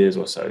 20 years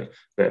or so,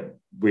 but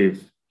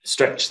we've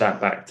stretched that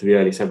back to the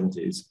early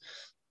 70s.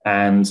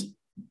 And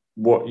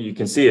what you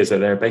can see is that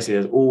there basically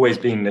has always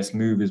been this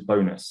movers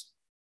bonus.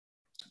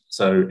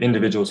 So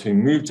individuals who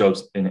move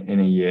jobs in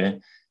a year,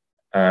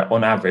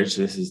 on average,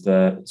 this is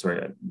their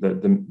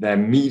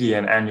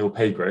median annual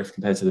pay growth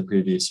compared to the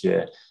previous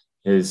year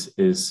is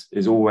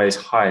always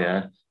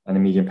higher than the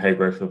median pay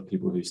growth of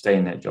people who stay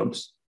in their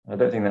jobs. I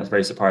don't think that's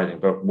very surprising,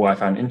 but what I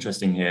found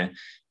interesting here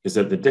is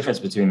that the difference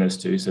between those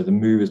two, so the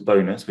movers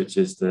bonus, which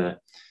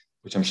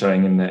I'm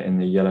showing in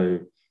the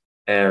yellow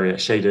area,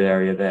 shaded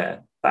area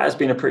there, that has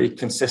been a pretty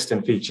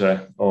consistent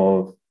feature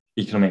of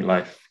economic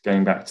life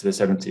going back to the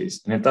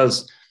 70s. And it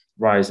does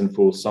rise and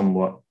fall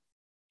somewhat.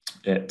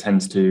 It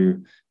tends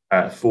to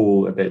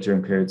fall a bit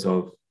during periods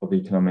of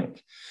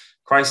economic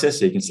crisis.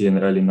 So you can see in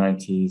the early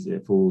 90s,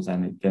 it falls,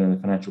 and again in the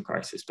financial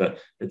crisis. But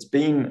it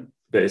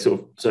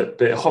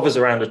hovers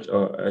around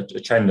a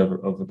trend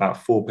of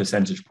about 4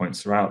 percentage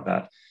points throughout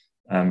that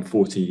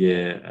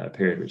 40-year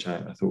period, which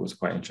I thought was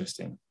quite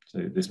interesting.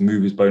 So this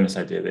movers bonus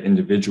idea that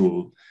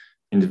individual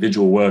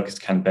workers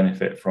can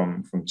benefit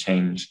from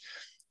change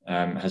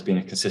has been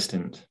a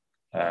consistent,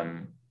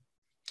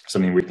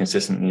 something we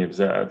consistently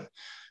observe.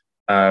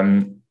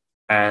 And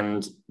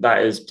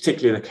that is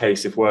particularly the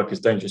case if workers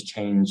don't just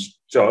change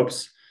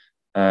jobs,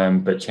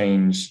 but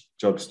change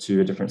jobs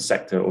to a different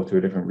sector or to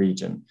a different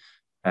region.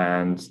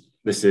 And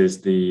this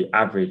is the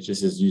average,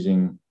 this is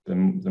using the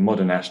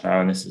modern ASH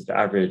now, and this is the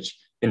average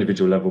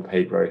individual level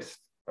pay growth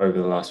over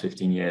the last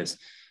 15 years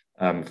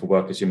for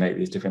workers who make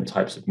these different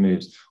types of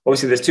moves.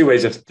 Obviously, there's two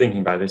ways of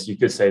thinking about this. You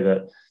could say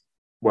that,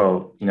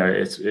 well,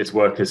 it's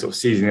workers sort of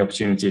seizing the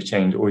opportunity of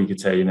change, or you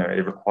could say,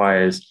 it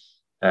requires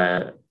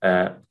a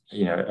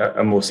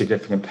more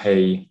significant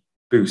pay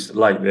boost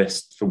like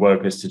this for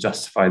workers to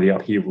justify the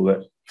upheaval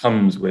that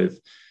comes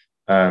with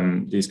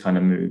these kind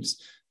of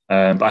moves.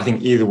 But I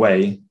think either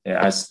way, it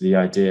adds to the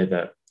idea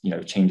that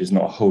change is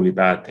not a wholly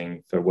bad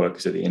thing for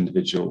workers at the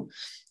individual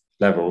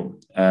level.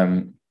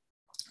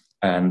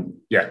 And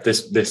yeah,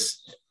 just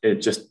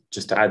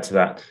to add to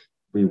that,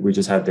 we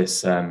just had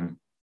this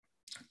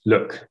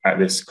look at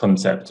this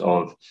concept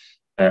of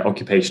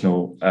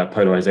occupational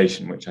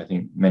polarization, which I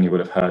think many would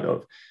have heard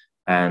of.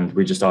 And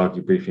we just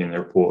argued briefly in the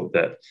report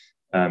that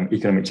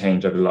economic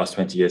change over the last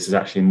 20 years has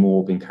actually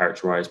more been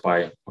characterized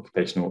by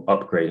occupational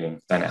upgrading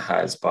than it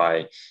has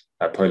by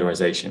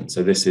polarization.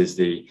 So this is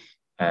the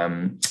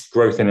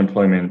growth in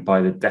employment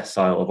by the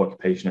decile of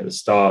occupation at the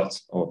start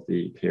of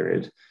the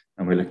period.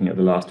 And we're looking at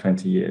the last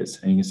 20 years.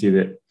 And you can see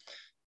that,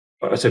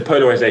 so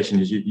polarization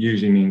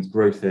usually means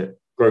growth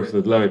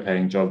of lower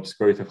paying jobs,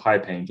 growth of high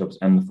paying jobs,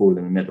 and the fall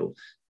in the middle.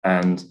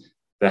 And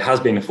there has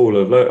been a fall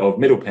of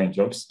middle paying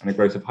jobs and a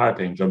growth of higher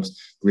paying jobs.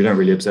 We don't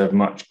really observe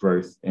much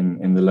growth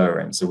in the lower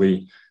end. So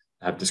we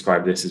have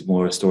described this as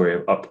more a story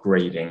of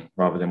upgrading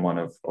rather than one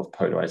of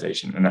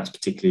polarization. And that's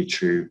particularly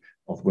true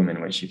of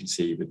women, which you can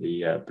see with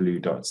the blue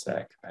dots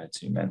there compared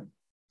to men.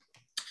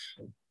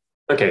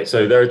 Okay,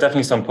 so there are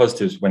definitely some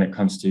positives when it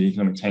comes to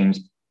economic change,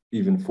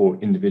 even for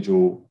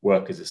individual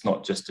workers. It's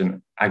not just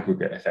an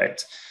aggregate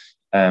effect.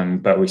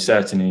 But we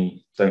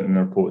certainly don't in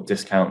the report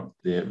discount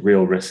the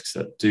real risks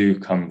that do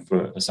come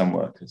for some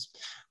workers.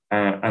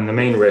 And the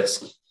main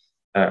risk,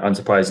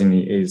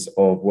 unsurprisingly, is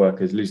of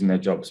workers losing their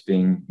jobs,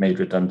 being made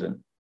redundant.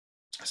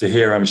 So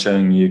here I'm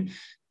showing you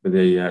with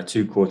the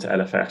 2-quarter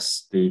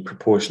LFS, the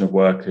proportion of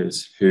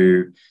workers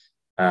who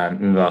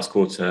in the last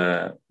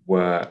quarter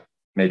were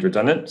made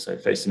redundant, so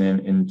facing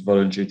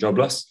involuntary job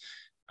loss.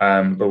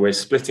 but we're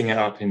splitting it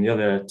up in the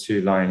other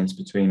two lines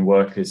between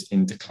workers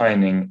in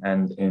declining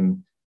and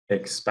in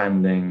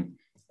expanding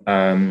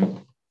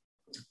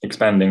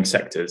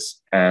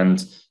sectors.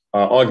 And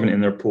our argument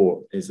in the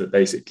report is that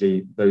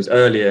basically those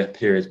earlier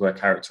periods were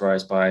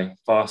characterized by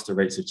faster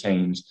rates of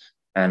change,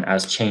 and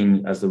as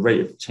the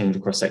rate of change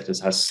across sectors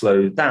has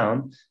slowed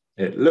down,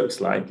 it looks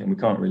like, and we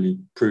can't really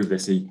prove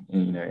this, we're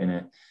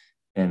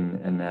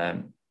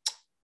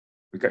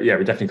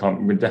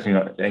definitely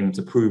not aiming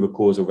to prove a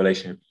causal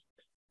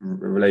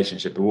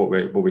relationship, but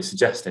what we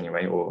suggest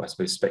anyway, or I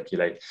suppose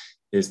speculate,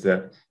 is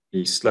that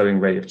the slowing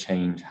rate of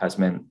change has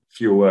meant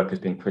fewer workers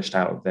being pushed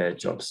out of their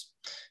jobs.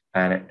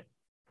 And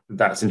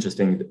that's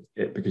interesting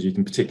because you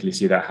can particularly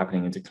see that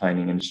happening in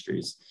declining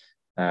industries.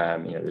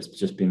 There's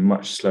just been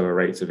much slower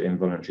rates of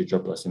involuntary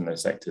job loss in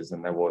those sectors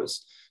than there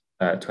was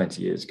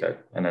 20 years ago.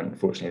 And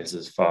unfortunately, this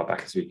is as far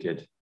back as we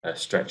could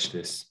stretch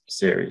this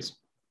series.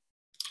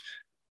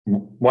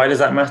 Why does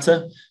that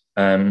matter?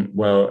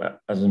 Well,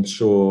 as I'm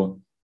sure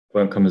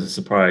won't come as a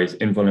surprise,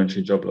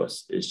 involuntary job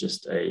loss is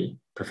just a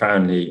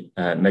profoundly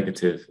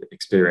negative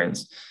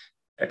experience.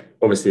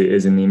 Obviously, it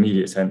is in the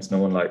immediate sense. No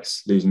one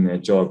likes losing their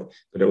job,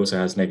 but it also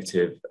has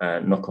negative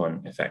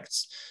knock-on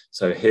effects.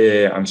 So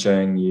here I'm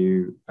showing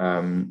you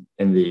in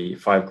the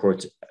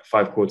five-quarter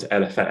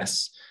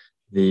LFS,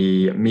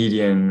 the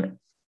median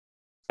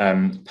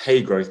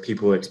pay growth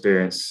people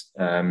experience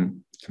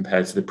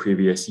compared to the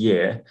previous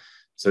year.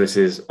 So this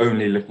is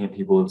only looking at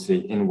people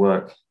obviously in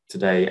work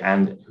today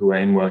and who were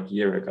in work a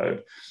year ago.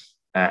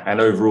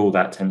 And overall,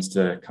 that tends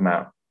to come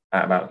out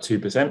at about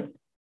 2%.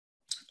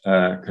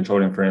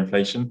 Controlling for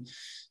inflation,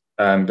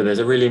 but there's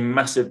a really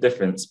massive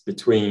difference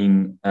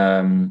between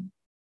whether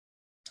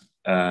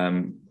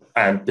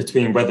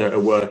a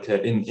worker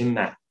in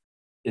that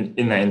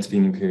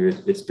intervening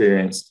period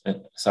experienced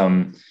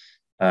some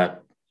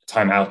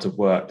time out of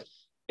work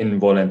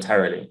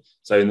involuntarily.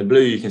 So in the blue,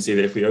 you can see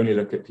that if we only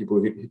look at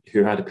people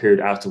who had a period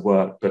out of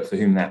work, but for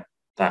whom that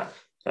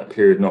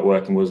period not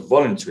working was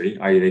voluntary,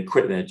 i.e. they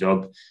quit their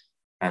job,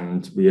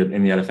 and we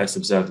in the LFS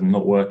observed them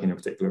not working a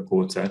particular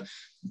quarter,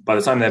 by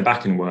the time they're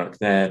back in work,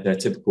 their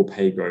typical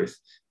pay growth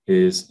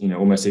is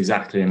almost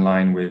exactly in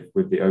line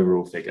with the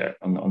overall figure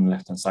on the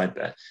left-hand side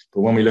there.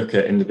 But when we look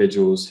at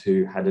individuals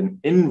who had an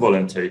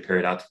involuntary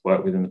period out of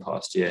work within the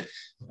past year,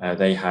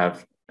 they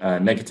have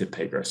negative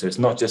pay growth. So it's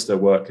not just that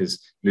workers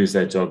lose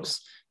their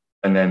jobs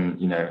and then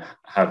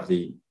have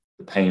the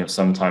pain of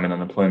some time in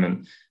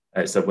unemployment.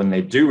 It's that when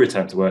they do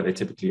return to work, they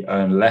typically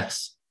earn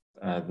less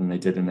than they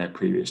did in their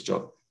previous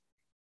job.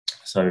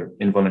 So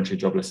involuntary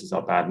job losses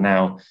are bad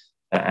now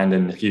and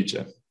in the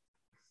future.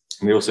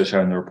 And we also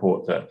show in the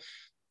report that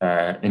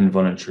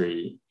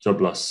involuntary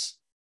job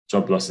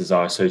losses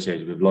are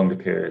associated with longer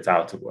periods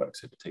out of work.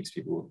 So it takes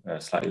people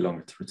slightly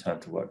longer to return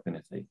to work than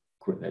if they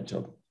quit their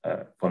job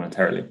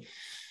voluntarily.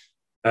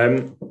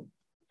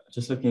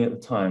 Just looking at the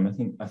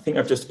time, I think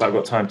I've just about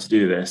got time to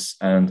do this,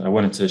 and I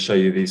wanted to show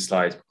you these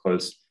slides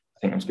because I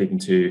think I'm speaking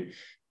to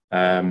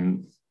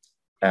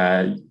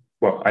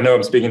I know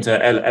I'm speaking to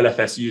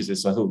LFS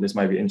users, so I thought this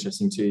might be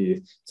interesting to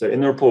you. So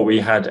in the report, we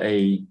had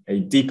a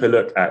deeper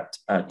look at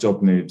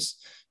job moves,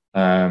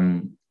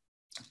 and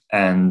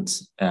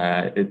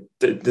it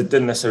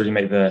didn't necessarily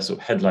make the sort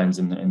of headlines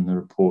in the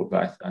report,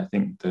 but I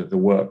think the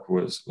work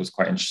was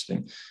quite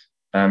interesting.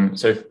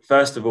 So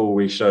first of all,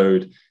 we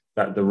showed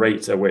that the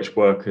rate at which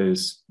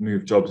workers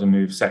move jobs and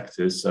move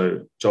sectors,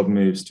 so job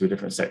moves to a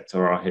different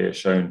sector are here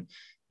shown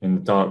in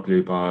the dark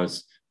blue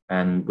bars,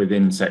 and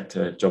within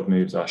sector, job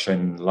moves are shown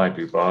in the light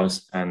blue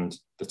bars, and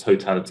the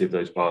totality of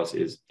those bars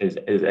is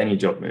any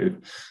job move.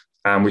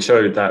 And we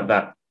showed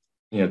that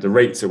the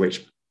rates at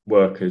which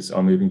workers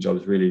are moving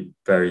jobs really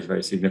varies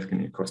very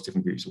significantly across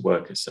different groups of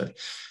workers. So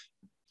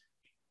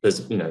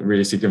there's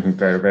really significant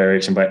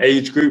variation by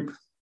age group,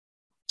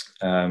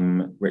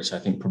 which I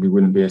think probably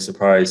wouldn't be a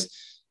surprise,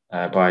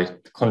 by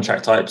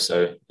contract type.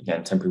 So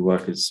again, temporary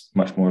workers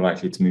much more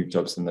likely to move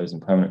jobs than those in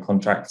permanent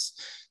contracts.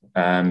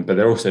 But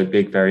there are also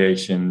big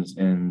variations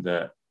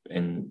by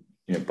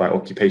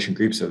occupation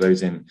groups. So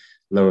those in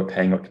lower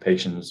paying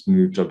occupations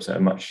move jobs at a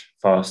much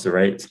faster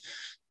rate,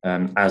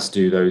 as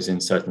do those in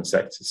certain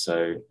sectors.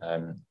 So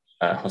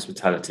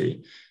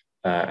hospitality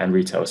and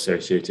retail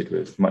associated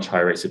with much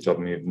higher rates of job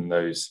move than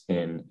those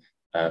in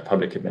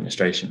public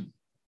administration.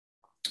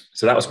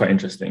 So that was quite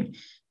interesting.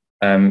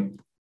 And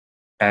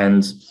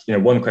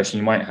one question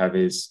you might have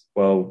is,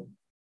 well,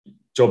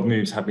 job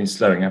moves have been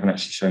slowing. I haven't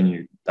actually shown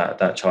you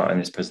that chart in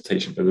this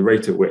presentation, but the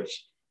rate at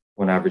which,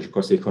 on average,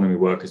 across the economy,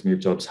 workers move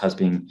jobs has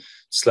been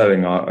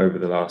slowing over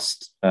the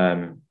last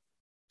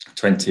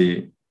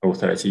 20 or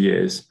 30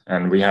 years.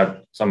 And we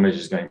have some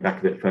measures going back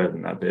a bit further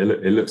than that, but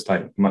it looks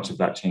like much of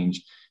that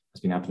change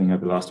has been happening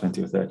over the last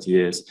 20 or 30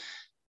 years.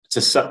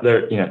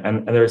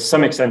 And there is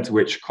some extent to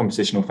which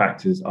compositional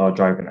factors are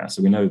driving that.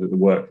 So we know that the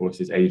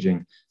workforce is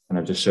aging, and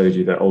I've just showed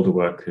you that older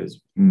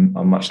workers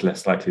are much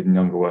less likely than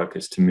younger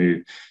workers to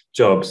move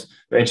jobs.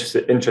 But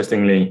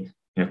interestingly,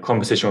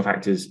 compositional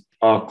factors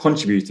are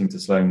contributing to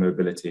slowing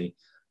mobility.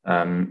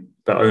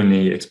 but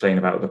only explain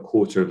about the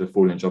quarter of the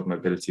fall in job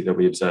mobility that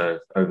we observe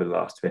over the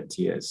last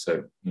 20 years.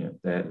 So,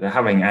 they're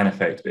having an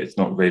effect, but it's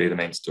not really the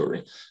main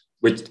story.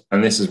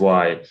 And this is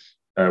why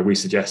we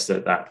suggest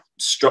that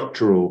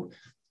structural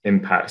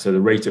impact, so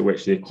the rate at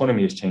which the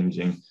economy is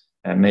changing,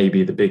 may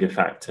be the bigger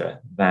factor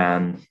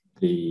than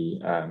the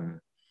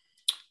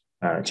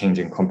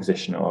changing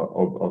composition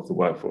of the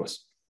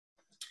workforce.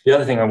 The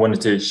other thing I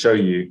wanted to show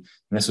you,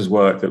 and this was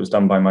work that was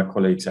done by my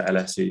colleagues at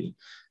LSE,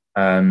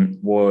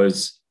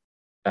 was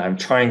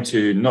trying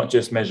to not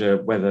just measure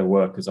whether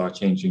workers are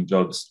changing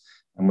jobs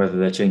and whether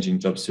they're changing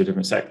jobs to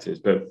different sectors,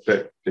 but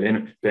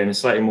in a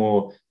slightly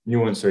more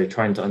nuanced way,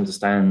 trying to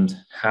understand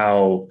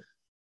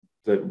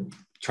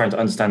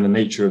the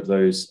nature of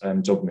those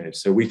job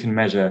moves. So we can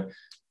measure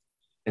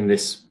in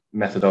this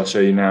method I'll show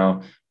you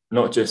now,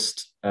 not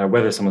just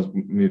whether someone's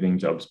moving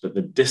jobs, but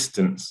the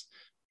distance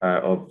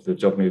of the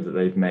job move that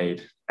they've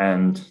made,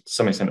 and to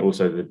some extent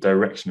also the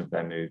direction of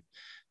their move.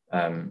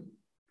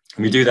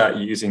 We do that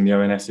using the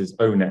ONS's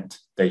ONET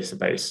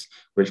database,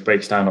 which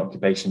breaks down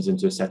occupations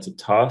into a set of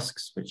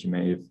tasks, which you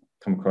may have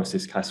come across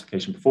this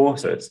classification before.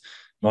 So it's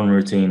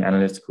non-routine,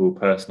 analytical,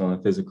 personal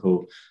and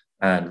physical,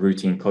 and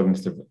routine,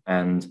 cognitive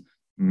and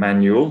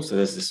manual. So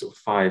there's this sort of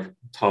 5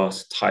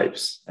 task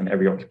types, and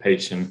every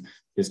occupation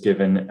is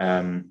given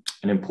an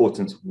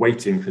importance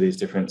weighting for these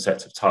different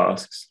sets of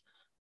tasks.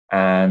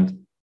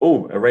 And,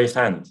 a raised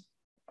hand.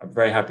 I'm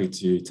very happy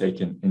to take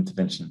an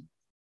intervention.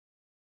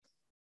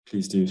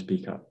 Please do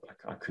speak up.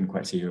 I couldn't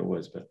quite see who it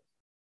was, but.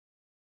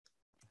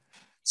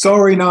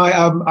 Sorry, Nye.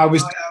 I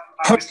was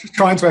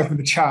trying to open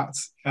the chat.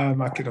 I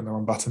clicked on the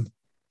wrong button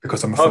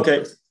because I'm a fool.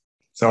 Okay.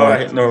 Sorry. All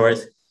right. No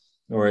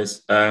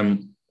worries.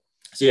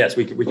 So yes,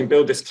 we can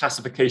build this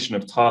classification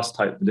of task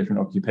type for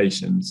different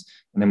occupations,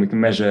 and then we can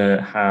measure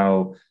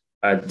how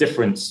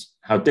different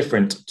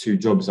 2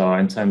 jobs are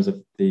in terms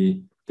of the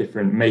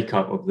different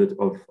makeup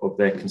of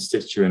their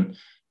constituent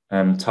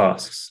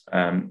tasks.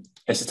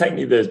 It's a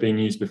technique that has been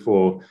used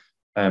before,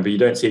 but you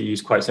don't see it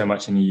used quite so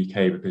much in the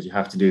UK because you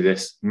have to do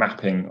this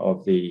mapping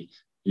of the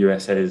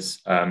USA's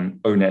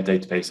ONET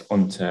database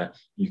onto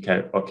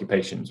UK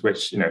occupations,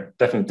 which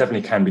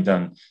definitely can be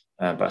done,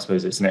 but I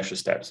suppose it's an extra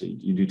step. So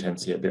you do tend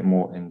to see it a bit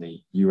more in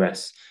the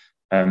US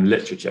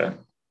literature,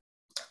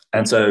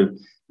 and so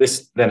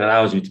this then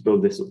allows you to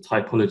build this sort of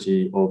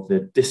typology of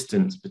the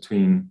distance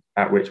between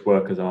at which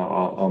workers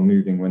are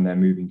moving when they're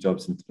moving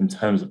jobs in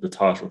terms of the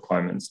task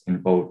requirements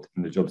involved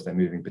in the jobs they're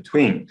moving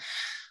between.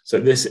 So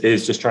this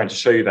is just trying to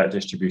show you that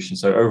distribution.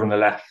 So over on the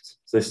left,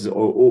 so this is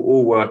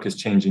all workers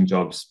changing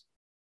jobs.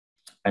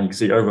 And you can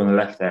see over on the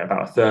left there,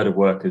 about a third of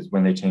workers,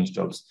 when they change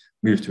jobs,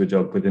 move to a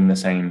job within the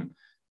same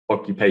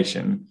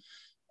occupation.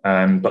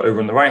 But over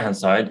on the right-hand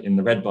side, in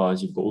the red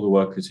bars, you've got all the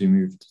workers who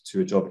moved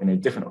to a job in a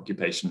different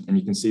occupation, and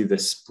you can see the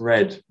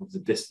spread of the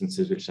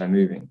distances which they're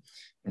moving.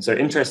 And so,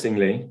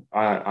 interestingly,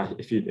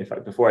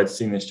 before I'd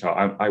seen this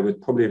chart, I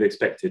would probably have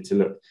expected to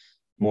look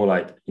more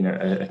like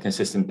a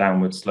consistent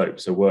downward slope.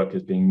 So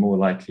workers being more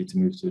likely to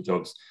move to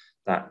jobs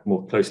that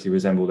more closely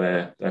resemble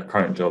their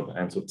current job,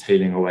 and sort of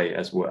tailing away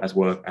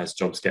as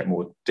jobs get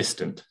more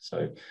distant.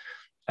 So,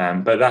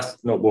 but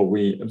that's not what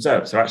we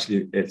observe. So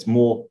actually, it's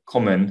more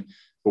common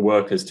for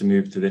workers to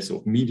move to this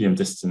sort of medium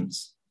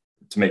distance,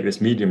 to make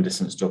this medium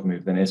distance job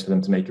move, than it is for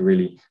them to make a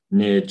really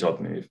near job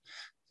move.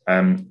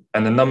 And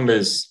the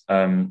numbers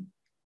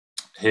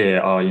here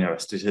are, a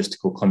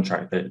statistical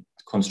construct that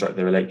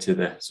relate to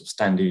the sort of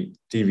standard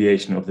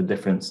deviation of the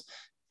difference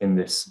in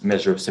this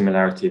measure of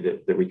similarity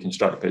that we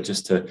construct. But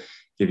just to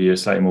give you a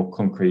slightly more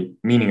concrete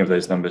meaning of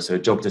those numbers, so a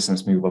job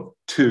distance move of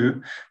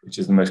 2, which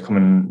is the most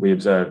common we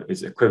observe,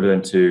 is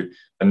equivalent to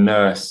a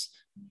nurse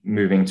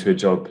moving to a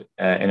job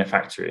in a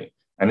factory.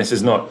 And this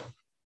is not,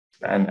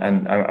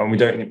 and we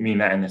don't mean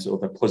that in a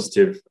sort of a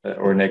positive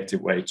or a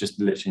negative way, just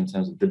literally in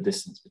terms of the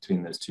distance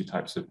between those 2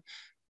 types of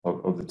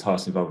the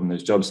tasks involved in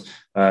those jobs.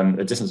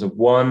 A distance of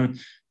 1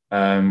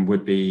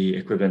 would be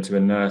equivalent to a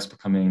nurse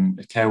becoming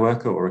a care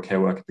worker, or a care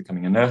worker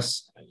becoming a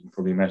nurse. You can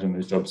probably imagine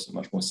those jobs are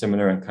much more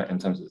similar in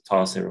terms of the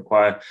tasks they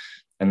require.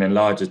 And then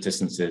larger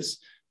distances,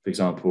 for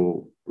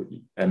example,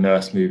 a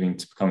nurse moving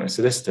to become a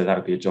solicitor, that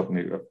would be a job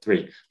move of 3.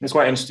 And it's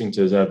quite interesting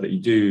to observe that you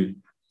do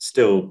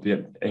still be,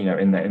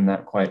 in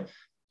that quite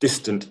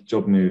distant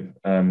job move,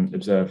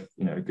 observe,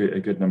 a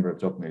good number of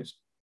job moves.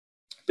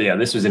 But yeah,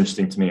 this was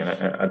interesting to me, and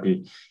I'd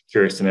be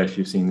curious to know if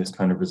you've seen this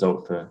kind of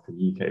result for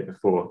the UK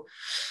before.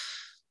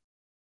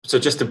 So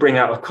just to bring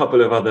out a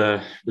couple of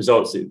other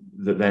results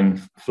that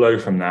then flow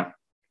from that.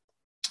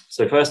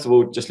 So first of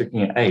all, just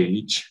looking at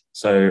age.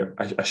 So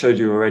I showed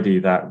you already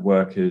that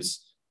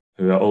workers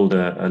who are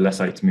older are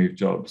less likely to move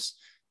jobs.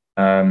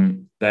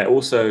 They're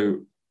also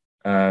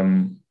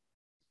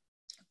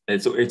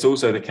it's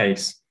also the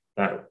case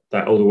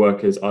that older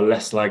workers are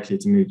less likely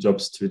to move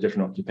jobs to a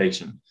different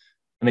occupation.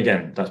 And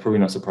again, that's probably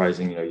not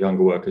surprising.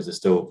 Younger workers are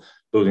still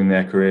building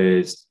their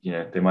careers.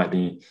 They might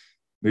be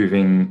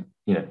moving,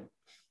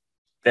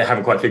 they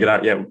haven't quite figured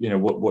out yet,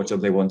 what job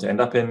they want to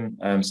end up in.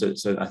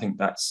 So I think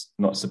that's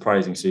not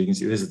surprising. So you can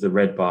see this is the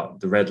red bar,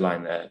 the red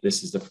line there.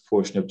 This is the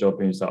proportion of job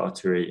moves that are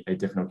to a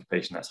different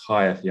occupation. That's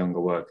higher for younger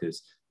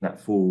workers, and that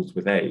falls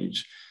with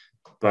age.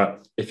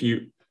 But if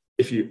you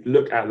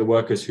look at the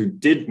workers who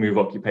did move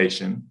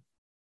occupation,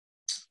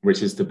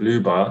 which is the blue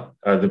bar,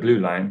 the blue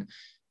line,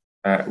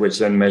 which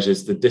then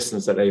measures the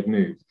distance that they've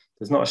moved,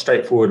 there's not a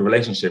straightforward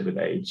relationship with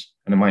age,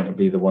 and it might not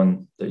be the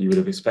one that you would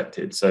have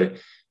expected. So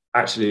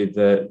actually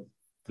the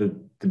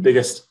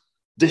biggest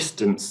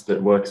distance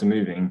that workers are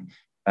moving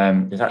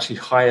is actually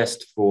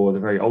highest for the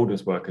very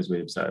oldest workers we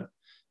observed,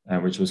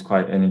 which was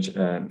quite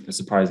a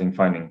surprising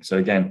finding. So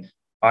again,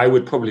 I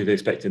would probably have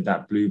expected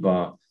that blue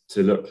bar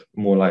to look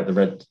more like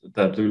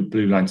the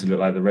blue line to look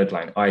like the red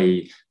line,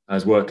 i.e.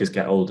 as workers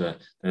get older,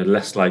 they're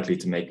less likely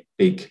to make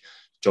big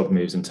job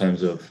moves in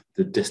terms of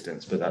the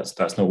distance, but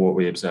that's not what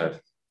we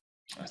observe.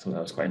 I thought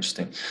that was quite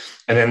interesting.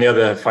 And then the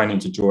other finding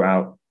to draw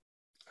out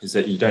is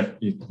that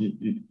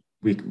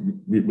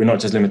we're not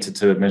just limited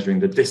to measuring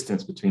the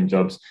distance between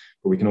jobs,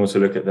 but we can also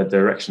look at the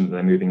direction that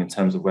they're moving in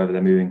terms of whether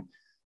they're moving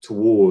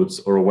towards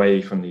or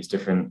away from these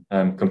different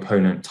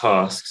component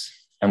tasks.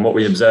 And what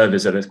we observe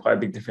is that there's quite a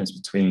big difference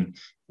between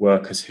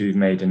workers who've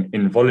made an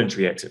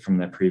involuntary exit from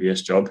their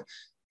previous job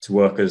to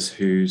workers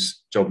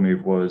whose job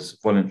move was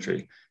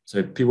voluntary.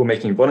 So people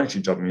making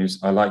voluntary job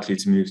moves are likely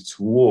to move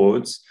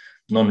towards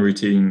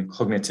non-routine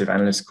cognitive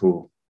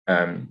analytical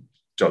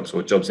jobs,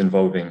 or jobs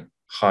involving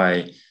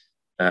high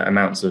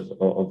amounts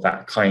of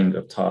that kind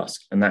of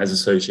task, and that is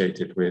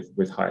associated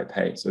with higher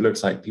pay. So it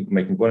looks like people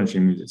making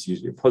voluntary moves, it's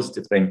usually a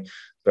positive thing,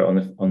 but on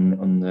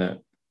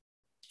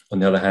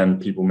the other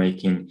hand, people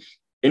making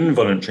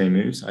involuntary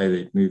moves,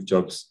 either move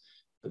jobs,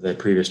 but their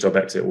previous job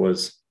exit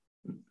was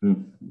a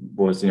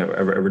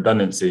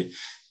redundancy,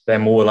 they're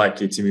more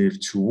likely to move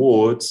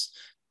towards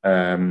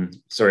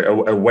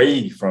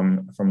away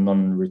from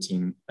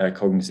non-routine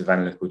cognitive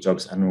analytical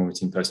jobs and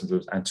non-routine personal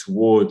jobs, and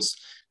towards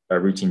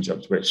routine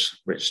jobs,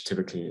 which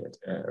typically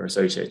are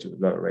associated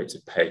with lower rates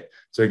of pay.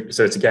 So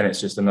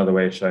it's just another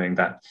way of showing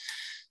that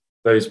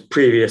those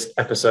previous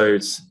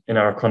episodes in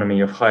our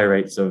economy of high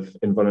rates of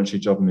involuntary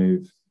job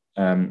move,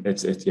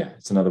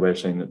 it's another way of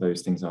showing that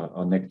those things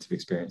are negative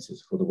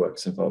experiences for the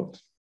workers involved.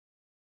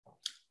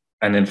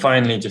 And then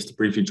finally, just to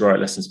briefly draw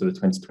out lessons for the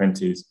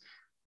 2020s,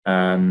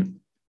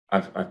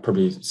 I've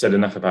probably said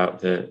enough about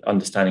the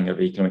understanding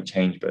of economic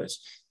change, but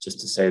just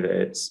to say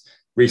that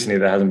recently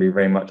there hasn't been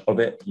very much of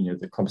it.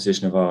 The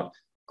composition of our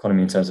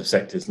economy in terms of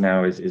sectors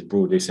now is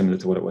broadly similar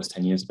to what it was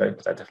 10 years ago,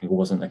 but that definitely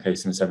wasn't the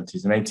case in the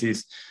 70s and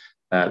 80s.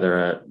 There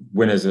are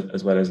winners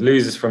as well as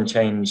losers from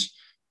change,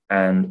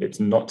 and it's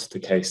not the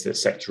case that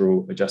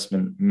sectoral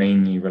adjustment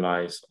mainly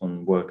relies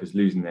on workers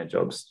losing their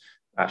jobs.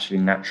 Actually,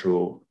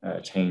 natural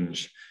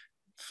change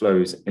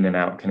flows in and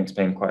out can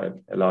explain quite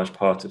a large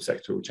part of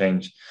sectoral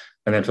change.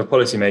 And then for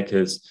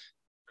policymakers,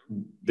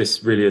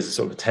 this really is a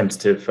sort of a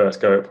tentative first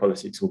go at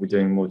policy, because we'll be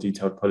doing more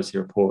detailed policy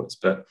reports,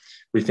 but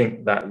we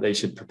think that they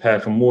should prepare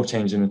for more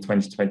change in the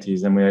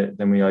 2020s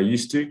than we are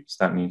used to.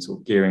 So that means sort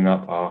of gearing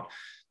up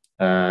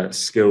our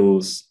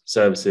skills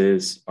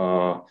services,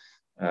 our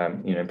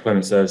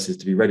employment services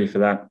to be ready for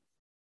that.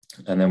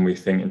 And then we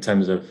think in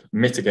terms of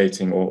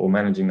mitigating or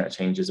managing that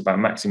change is about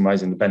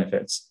maximizing the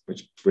benefits,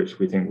 which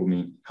we think will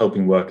mean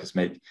helping workers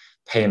make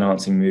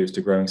pay-enhancing moves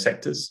to growing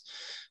sectors,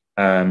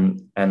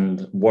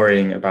 and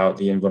worrying about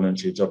the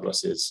involuntary job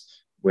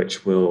losses,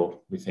 which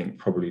will, we think,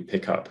 probably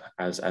pick up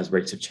as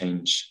rates of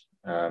change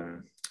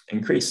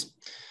increase.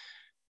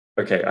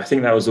 Okay, I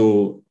think that was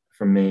all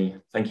from me.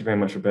 Thank you very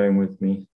much for bearing with me.